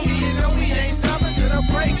song. You know we ain't stopping till the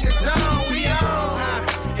break of dawn. We on.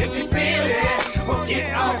 If you feel it, we'll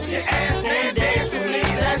get off your ass and dance with me.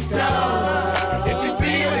 Let's talk. If you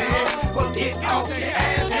feel it, we'll get off your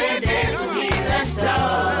ass and dance with me. Let's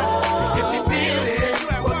talk. If you feel it,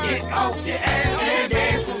 we'll get off your ass and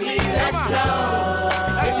dance with me. Let's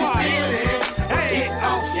talk. If you feel it, we'll get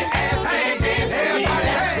off your ass and dance with me.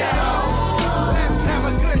 Let's talk. Let's have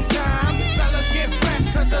a good time. Fellas get fresh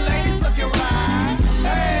cause the ladies looking right.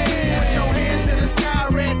 Hey, put your hands in the sky.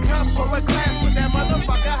 Red cup or a glass with that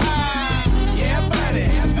motherfucker high. Yeah, buddy,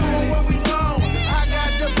 doing what we want. I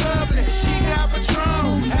got the bubbly, she got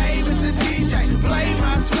Patron. Hey, Mr. DJ, play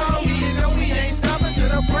my song. You know we ain't stopping till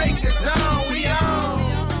the break of dawn. We on.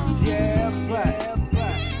 Yeah, but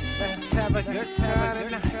let's have a good time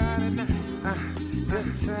tonight. Good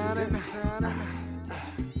time tonight.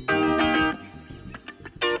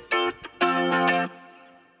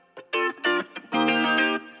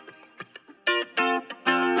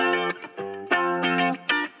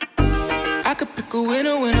 I could pick a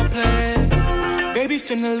winner when I play. Baby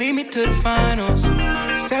finna lead me to the finals.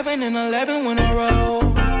 7 and 11 in a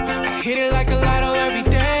row. I hit it like a lotto every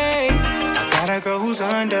day. I got a girl who's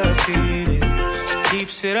undefeated. She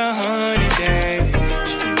keeps it 100 days.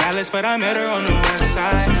 She from Dallas Dallas, but I met her on the west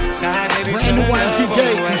side. Baby, fell in love on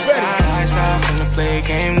the west side. Ice out from the play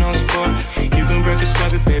game, no sport. You can break a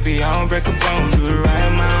sweat, but baby, I don't break a bone. Do the right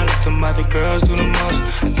amount, let the other girls do the most.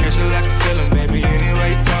 I catch it like a feeling, baby,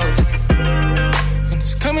 anyway it goes. And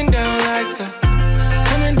it's coming down like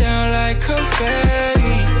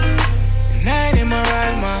confetti. And I ain't in my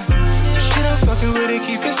right mind. The shit I'm fucking with it,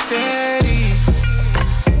 keep it steady.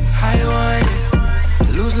 How you wind it?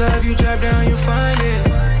 Lose love, you drop down, you find it.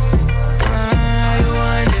 How you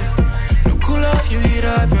wind it? No cool off, you heat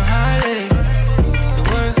up and highlight it. The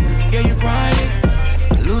work, yeah, you grind it.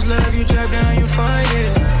 Lose love, you drop down, you find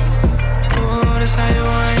it. Oh, that's how you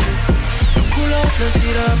wind it. No cool off, let's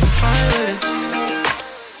heat up and find it.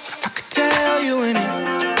 I could tell you in it.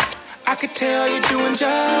 I could tell you're doing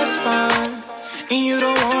just fine. And you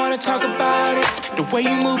don't wanna talk about it. The way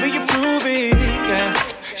you move it, you prove it, yeah.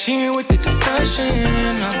 She ain't with the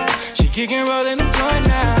discussion, no. She kicking, rolling the blunt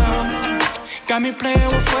now. Got me playing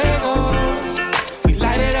with fuego. We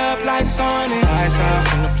light it up, lights on it. Lights out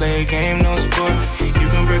from the play game, no sport. You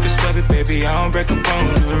can break a sweat, but baby, I don't break a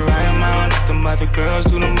bone. Do the right amount, let the other girls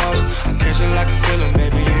do the most. I catch it like a feeling,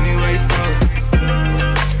 baby, anyway it goes.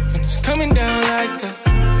 And it's coming down like that.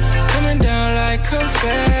 Coming down like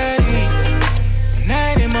confetti. And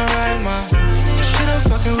I ain't in my right mind. The shit I'm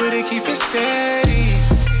fucking with it, keep it steady.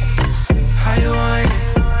 How you wind it?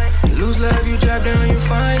 Lose love, you drop down, you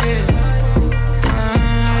find it.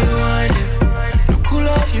 How you wind it? No cool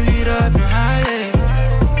off, you heat up and highlight it.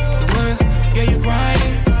 The work, yeah, you grind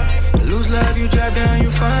it. Lose love, you drop down, you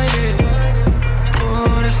find it.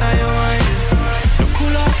 Oh, that's how you wind it. No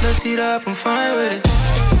cool off, let's heat up and find with it.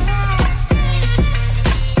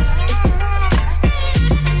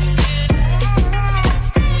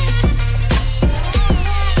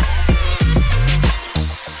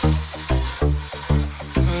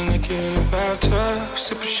 In the bathtub,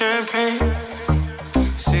 sipping champagne.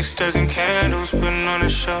 6 dozen candles, putting on a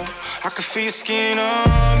show. I can feel your skin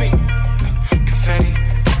on me. Confetti,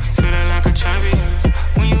 feeling like a champion.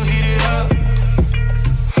 When you heat it up,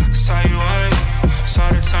 I saw you on me. Saw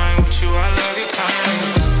the time with you, I love your time.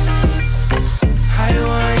 How you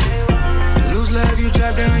wind it? Lose love, you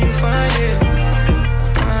drop down, you find it.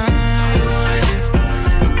 How you wind it?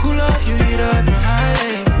 No cool off, you heat up and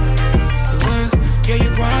highlight it. The work, yeah,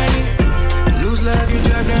 you grind it. Lose love, you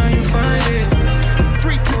drop down, you find it.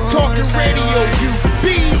 Free Talking Radio, you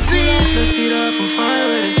busy. Let's heat up and find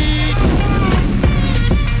with it.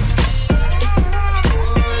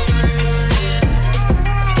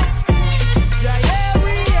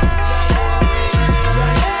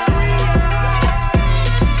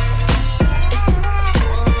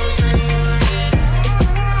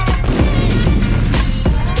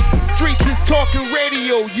 Streets is Talking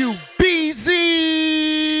Radio, you busy.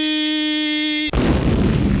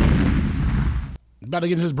 About to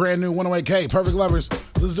get into this brand new 108K, Perfect Lovers.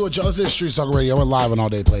 Let's do it, y'all. This is Streets Talking Radio. We're live on All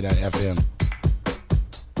Day Play that FM.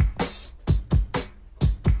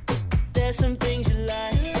 There's some things you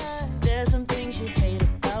like, there's some things you hate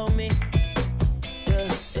about me. You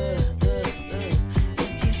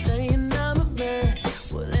keep saying I'm a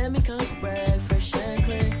mess. Well, let me come correct, fresh and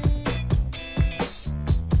clean.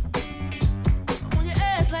 I want your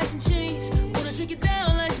ass like some cheese. Wanna take it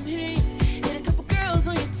down like some heat. Hit a couple girls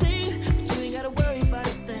on your team, but you ain't gotta worry about a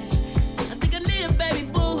thing. I think I need a baby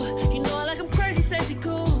boo. You know I like 'em crazy, sexy,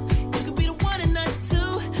 cool. You could be the one and not the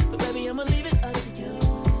two, but baby, I'ma leave it up to you.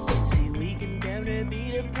 See, we can damn near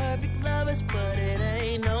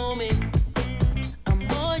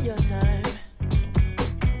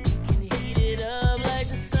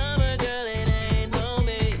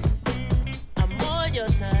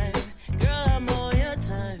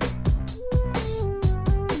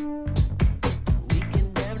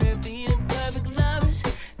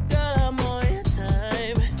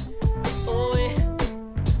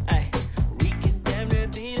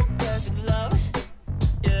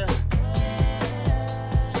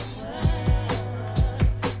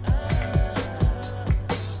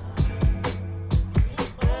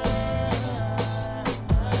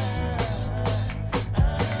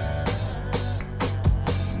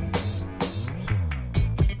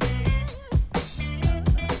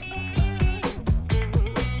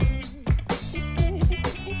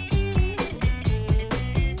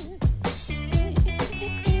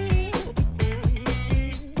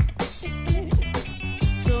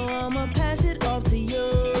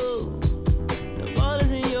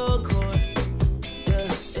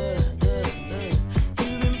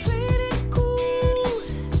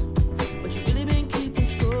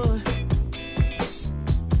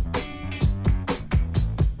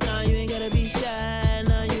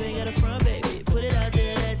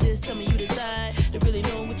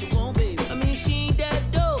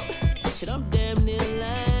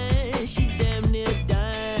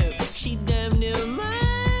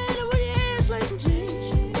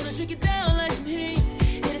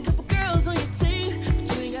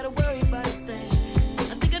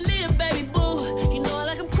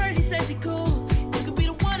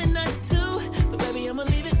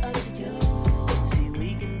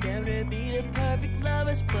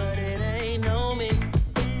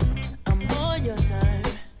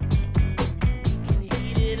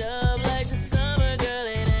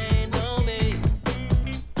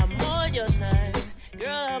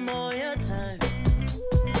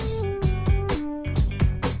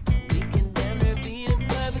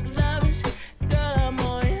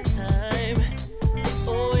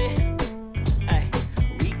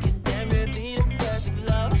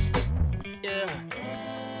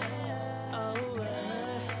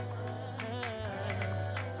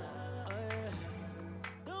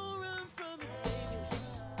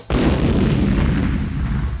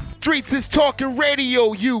Streets is Talking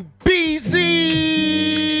Radio, you BZ.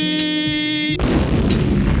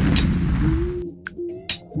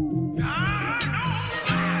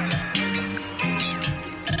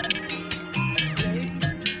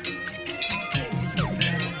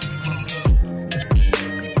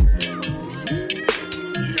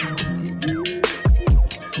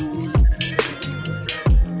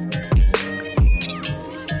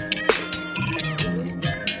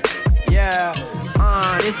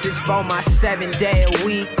 This is for my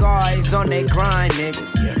 7-day-a-week guys on their grind,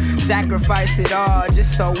 niggas. Yeah. Sacrifice it all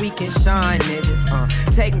just so we can shine,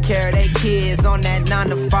 niggas. Taking care of their kids on that 9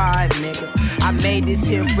 to 5, nigga. I made this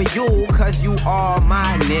here for you, cause you all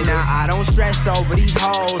my niggas. Now, I don't stress over these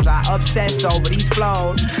hoes, I obsess over these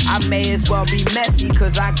flows. I may as well be messy,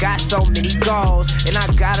 cause I got so many goals. And I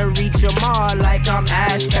gotta reach them all like I'm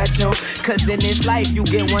Ash Ketchum. Cause in this life, you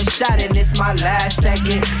get one shot and it's my last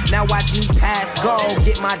second. Now watch me pass go,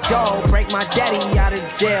 get my dough, break my daddy out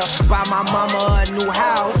of jail, buy my mama a new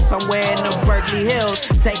house somewhere in the Berkeley Hills,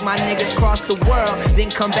 take my niggas across the world,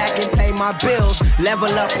 then come back and pay my bills, level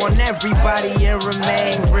up on everybody and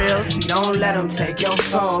remain real. See, don't let them take your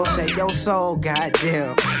soul,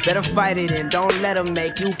 goddamn. Better fight it and don't let them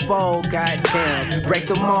make you fold, goddamn. Break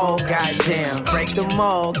the mold, goddamn. Break the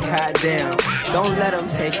mold, goddamn. Don't let them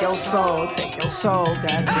take your soul,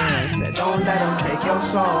 goddamn. Said don't let them take your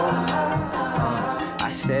soul. I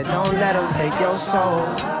said don't let them take your soul.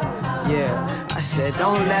 Yeah, I said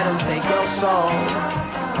don't let them take your soul.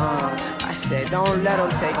 I said don't let them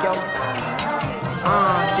take your.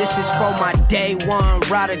 This is for my day one,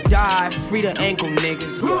 ride or die, free the ankle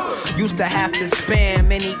niggas. Yeah. Used to have to spam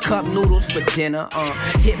many cup noodles for dinner.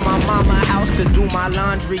 Hit my mama house to do my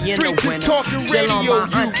laundry in the winter. Still on my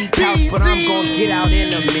auntie couch, but I'm gon' get out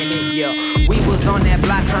in a minute. Yeah, we was on that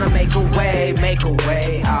block trying to make a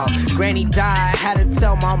way out. Granny died, had to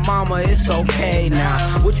tell my mama it's okay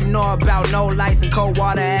now. What you know about no lights and cold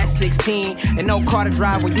water at 16, and no car to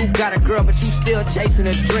drive when you got a girl, but you still chasing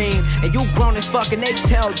a dream, and you grown as fuck. And they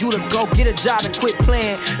tell you to go get a job and quit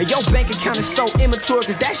playing. And your bank account is so immature,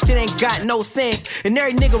 cause that shit ain't got no sense. And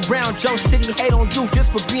every nigga around your city hate on you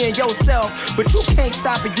just for being yourself. But you can't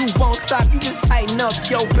stop it, you won't stop, you just tighten up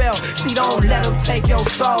your belt. See, don't let them take your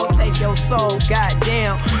soul,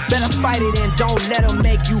 goddamn. Better fight it and don't let them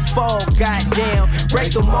make you fall, goddamn.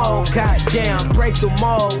 Break the mold, goddamn. Break the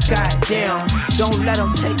mold, goddamn. Don't let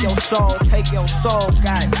them take your soul,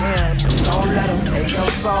 goddamn. So don't let them take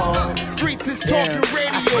your soul. Streets is yeah. Talking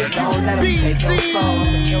Radio. I said don't let them take your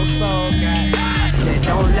soul, God. I said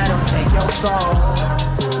don't let them take your soul.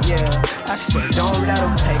 Yeah, I said don't let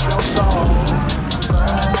them take your soul.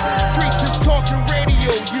 Streets is Talking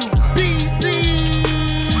Radio, you BZ.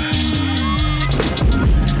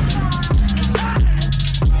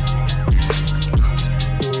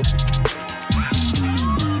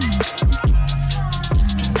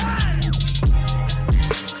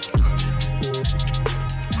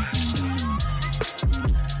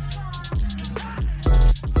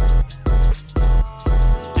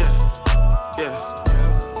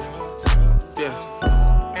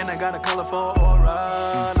 Got a colorful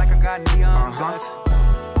aura, like I got neon lights.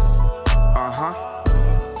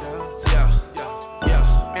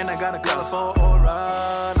 Yeah. And I got a colorful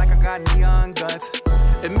aura, like I got neon guts.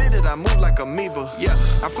 Admit it, I move like amoeba. Yeah.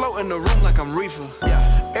 I float in the room like I'm reefer.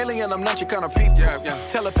 Yeah. Alien, I'm not your kind of people. Yeah.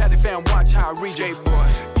 Telepathic fan, watch how I read you. Boy.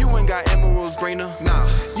 You ain't got emeralds greener. Nah.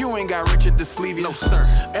 You ain't got Richard the Sleevey. No, sir.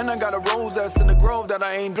 And I got a rose that's in the grove that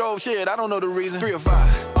I ain't drove. Shit, I don't know the reason. 3 or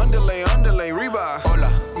 5. Underlay, revive. Hola.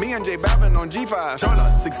 Me and J Bappin on G5.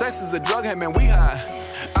 Chola. Success is a drug, hey man, we high.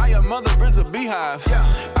 I your mother is a beehive. Yeah.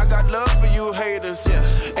 I got love for you haters. Yeah.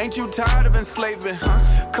 Ain't you tired of enslaving?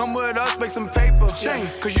 Huh? Come with us, make some paper. Yeah.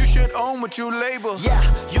 Cause you should own what you label. Yeah,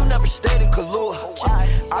 you never stayed in Kahlua.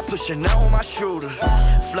 I put Chanel on my shooter.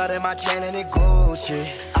 Flooded my chain and it Gucci.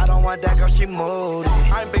 I don't want that girl, she moody.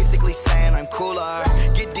 I'm basically saying I'm cooler.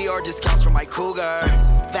 Get DR discounts from my cougar.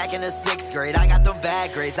 Back in the 6th grade, I got them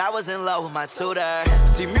bad grades. I was in love with my tutor.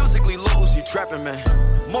 See, musically lose, you trapping, man.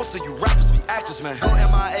 Most of you rappers be actors, man. Go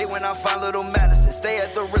MIA when I find little Madison. Stay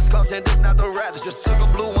at the Ritz-Carlton, this not the Radisson. Just took a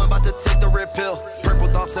blue one, about to take the red pill. Purple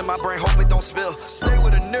thoughts in my brain, hope it don't spill. Stay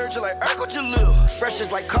with a nerd, you like Urkel Jalil. Fresh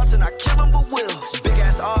is like Carlton, I kill him but will. Big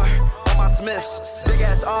ass R on my Smiths. Big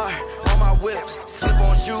ass R on my whips. Slip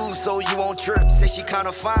on shoes so you won't trip. Say she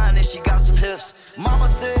kinda fine and she got some hips. Mama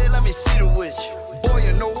said, let me see the witch. Boy,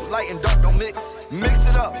 you know, light and dark don't mix. Mix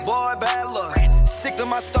it up, boy, bad luck. Sick to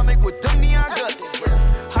my stomach with them neon guts.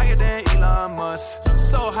 Higher than Elon Musk.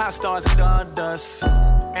 So high, stars eat all dust.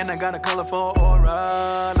 And I got a colorful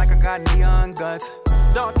aura, like I got neon guts.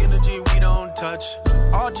 Dark energy we don't touch.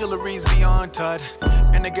 All jewelry's beyond tut.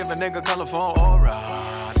 And they give a nigga colorful aura.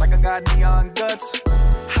 Like I got neon guts.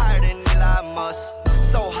 Higher than Elon Musk.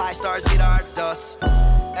 So high stars eat our dust.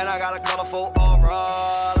 And I got a colorful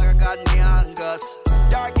aura. Like I got neon guts.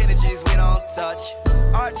 Dark energies we don't touch.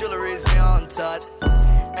 Our jewelry's beyond tut.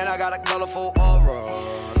 And I got a colorful aura.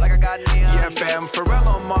 Like I got neon Yeah, fam, Pharrell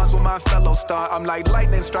on Mars with my fellow star. I'm like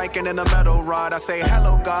lightning striking in a metal rod. I say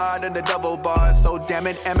hello God in the double bars. So damn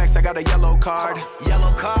it, MX, I got a yellow card.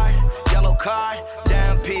 Yellow card, yellow card.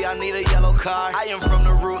 Damn P, I need a yellow card. I am from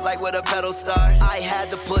the root like where the pedal start. I had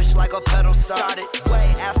to push like a pedal started.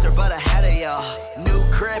 Way after, but ahead of y'all. New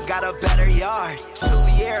crib, got a better yard. 2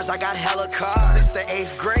 years, I got hella cars. Since the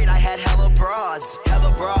 8th grade, I had hella broads.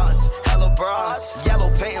 Hella bras, hella bras. Yellow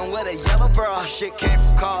painting with a yellow bra. Shit came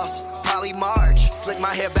from cost. Polly March. Slick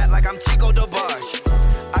my hair back like I'm Chico DeBarge.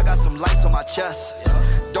 I got some lights on my chest.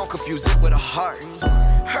 Don't confuse it with a heart.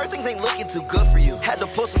 Heard things ain't looking too good for you. Had to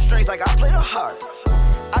pull some strings like I played a harp.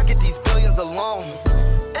 I get these billions alone.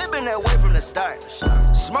 It been that way from the start.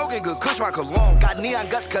 Smoking good, kush my cologne. Got neon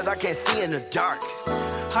guts cause I can't see in the dark.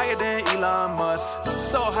 Higher than Elon Musk.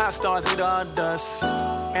 So high stars eat our dust.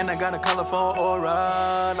 And I got a colorful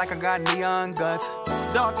aura. Like I got neon guts.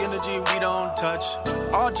 Dark energy we don't touch.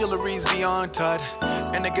 All jewelry's beyond tut.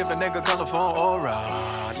 And they give a nigga colorful aura.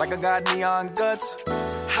 Like I got neon guts.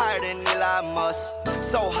 Higher than Elon Musk.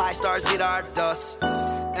 So high stars eat our dust.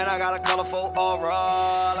 And I got a colorful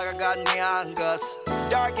aura. Like I got neon guts.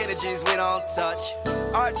 Dark energies we don't touch.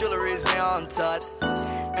 Our jewelry's beyond tut.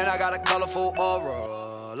 And I got a colorful aura.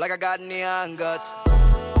 Like I got neon guts.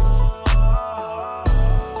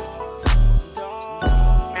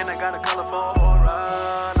 And I got a colorful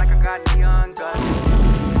aura. Like I got neon guts.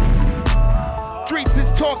 Streets is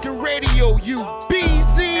talking radio, you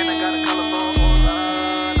busy. And I got a colorful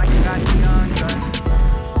aura. Like I got neon guts.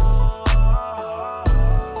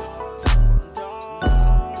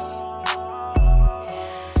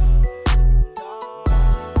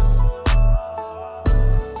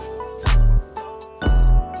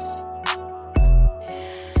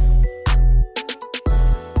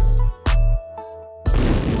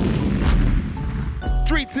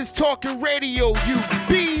 Streets is talking radio, you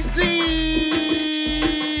busy.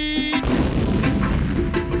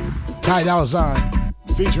 Ty Dolla $ign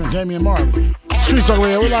featuring Jamie and Marley. Streets talking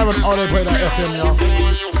radio. We're live on alltheyplay.fm, y'all.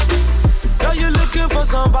 Girl, you're looking for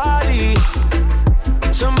somebody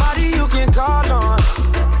you can call on.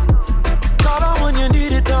 Call on when you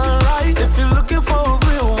need it done right. If you're looking for a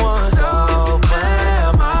real one, so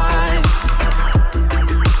am I.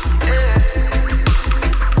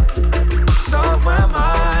 So am I.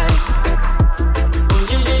 Oh,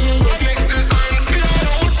 yeah.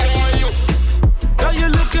 Girl, you're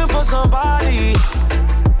looking for somebody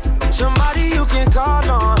you can call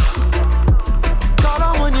on. Call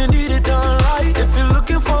on when you need it done right. If you're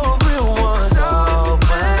looking for a real one, so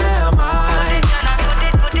am I.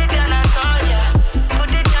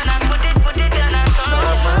 So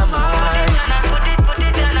am I.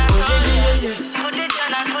 Oh, yeah.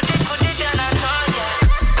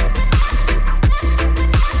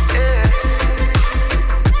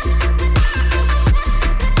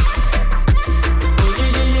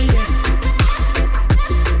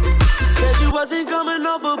 Said you wasn't coming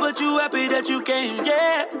over, but you happy that you came,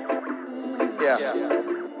 yeah.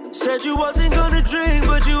 Said you wasn't gonna drink,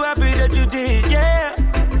 but you happy that you did, yeah.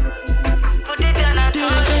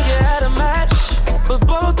 Didn't think you had a match, but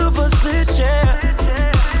both of us lit, yeah.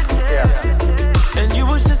 And you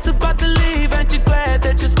was just about to leave, ain't you glad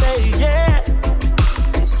that you stayed, yeah.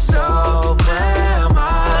 So am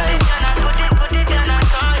I.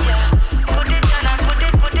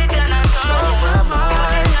 So am I.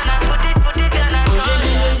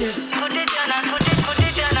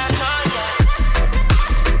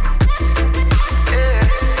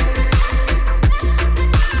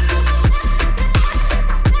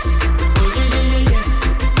 Oh,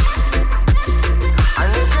 yeah.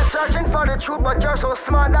 And if you're searching for the truth, but you're so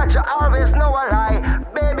smart that you always know a lie,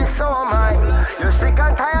 baby, so am I. You're sick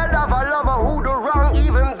and tired of a lover who do wrong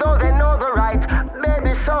even though they know the right,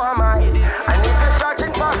 baby, so am I. And if you're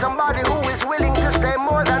searching for somebody who is willing to stay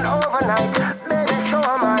more than overnight, baby, so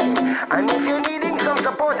am I. And if you're needing some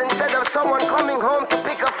support instead of someone coming home to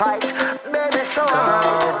pick a fight, baby, so am I.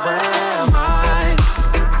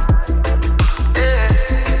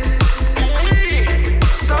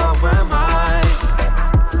 So am I.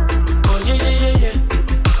 Oh, yeah.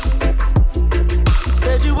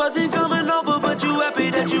 Said you wasn't coming over, but you happy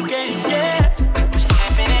that you came, yeah.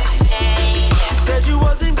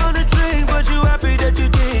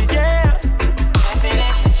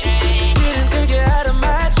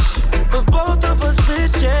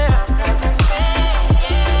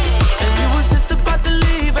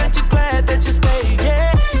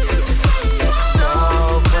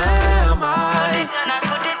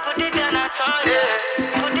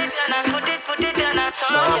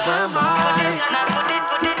 am I?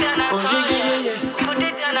 Oh yeah, yeah, yeah.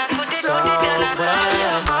 So where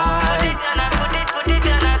am I?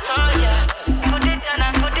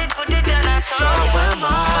 So am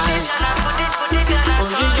I? Oh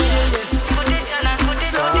yeah, yeah, yeah.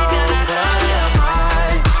 So where am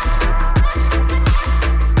I?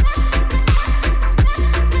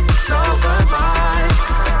 So am I?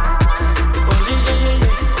 Oh yeah, yeah,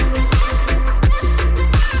 yeah.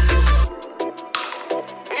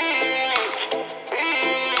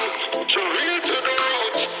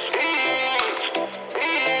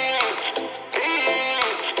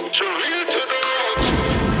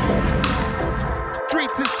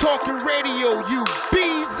 Streets is talking radio, you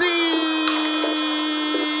BZ.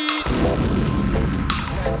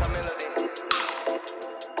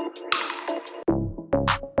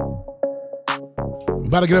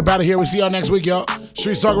 About to get up out of here. We'll see y'all next week, y'all.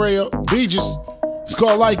 Streets Talk Radio, Beaches. It's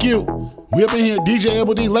called Like You. We up in here. DJ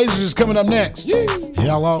Able D Lasers is coming up next.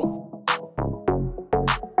 Hello.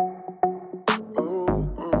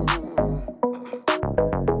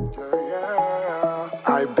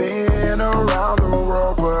 I've been around the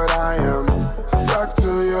world, but I am stuck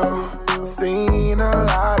to you. Seen a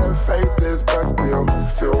lot of faces, but still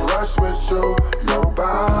feel rushed with you.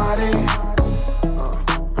 Nobody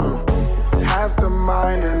has the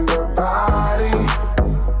mind and the body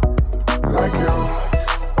like you.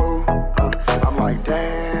 I'm like,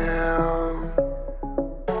 damn.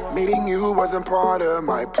 Meeting you wasn't part of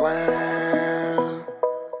my plan,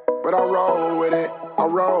 but I roll with it. I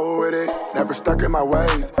roll with it, never stuck in my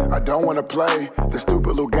ways. I don't wanna play the stupid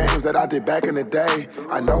little games that I did back in the day.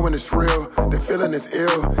 I know when it's real, the feeling is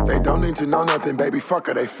ill. They don't need to know nothing, baby, fuck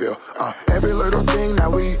how they feel. Every little thing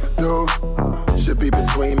that we do should be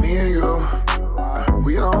between me and you.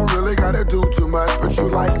 We don't really gotta do too much, but you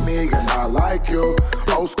like me and I like you.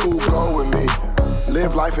 Old school flow with me,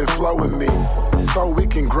 live life and flow with me, so we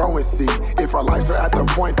can grow and see if our lives are at the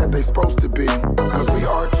point that they supposed to be. Cause we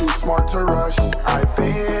are too smart to rush. I've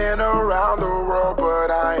been around the world,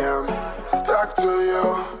 but I am stuck to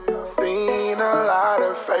you. Seen a lot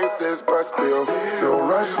of faces, but still feel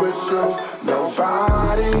rushed with you.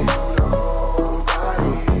 Nobody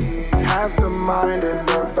has the mind and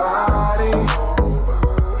the body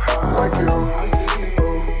like you.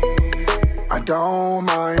 I don't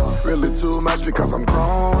mind really too much because I'm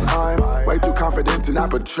grown. I'm way too confident to not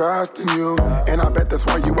put trust in you, and I bet that's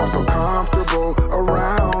why you are so comfortable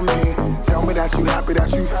around me. Tell me that you happy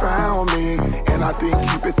that you found me, and I think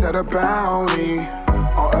Cupid set a bounty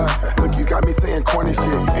on us. Look, you got me saying corny shit,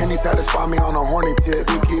 and he satisfy me on a horny tip.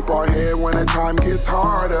 We keep our head when the time gets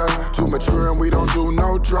harder. Too mature and we don't do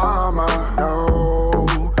no drama. No,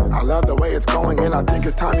 I love the way it's going, and I think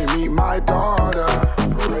it's time you meet my daughter.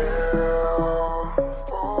 For real,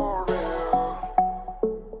 for real.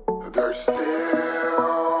 There's still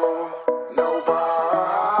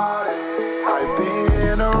nobody. I've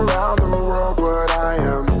been around the world, but I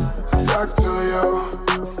am stuck to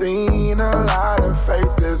you. Seen a lot of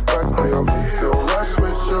faces, but still feel rushed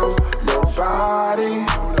with you. Nobody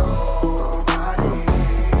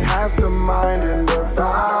has the mind and the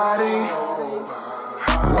body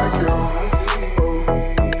like you.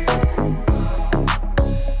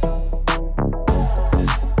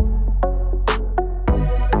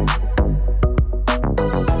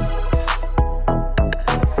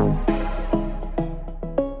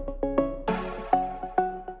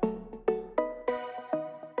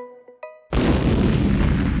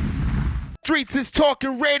 Streets is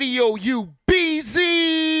talking radio, you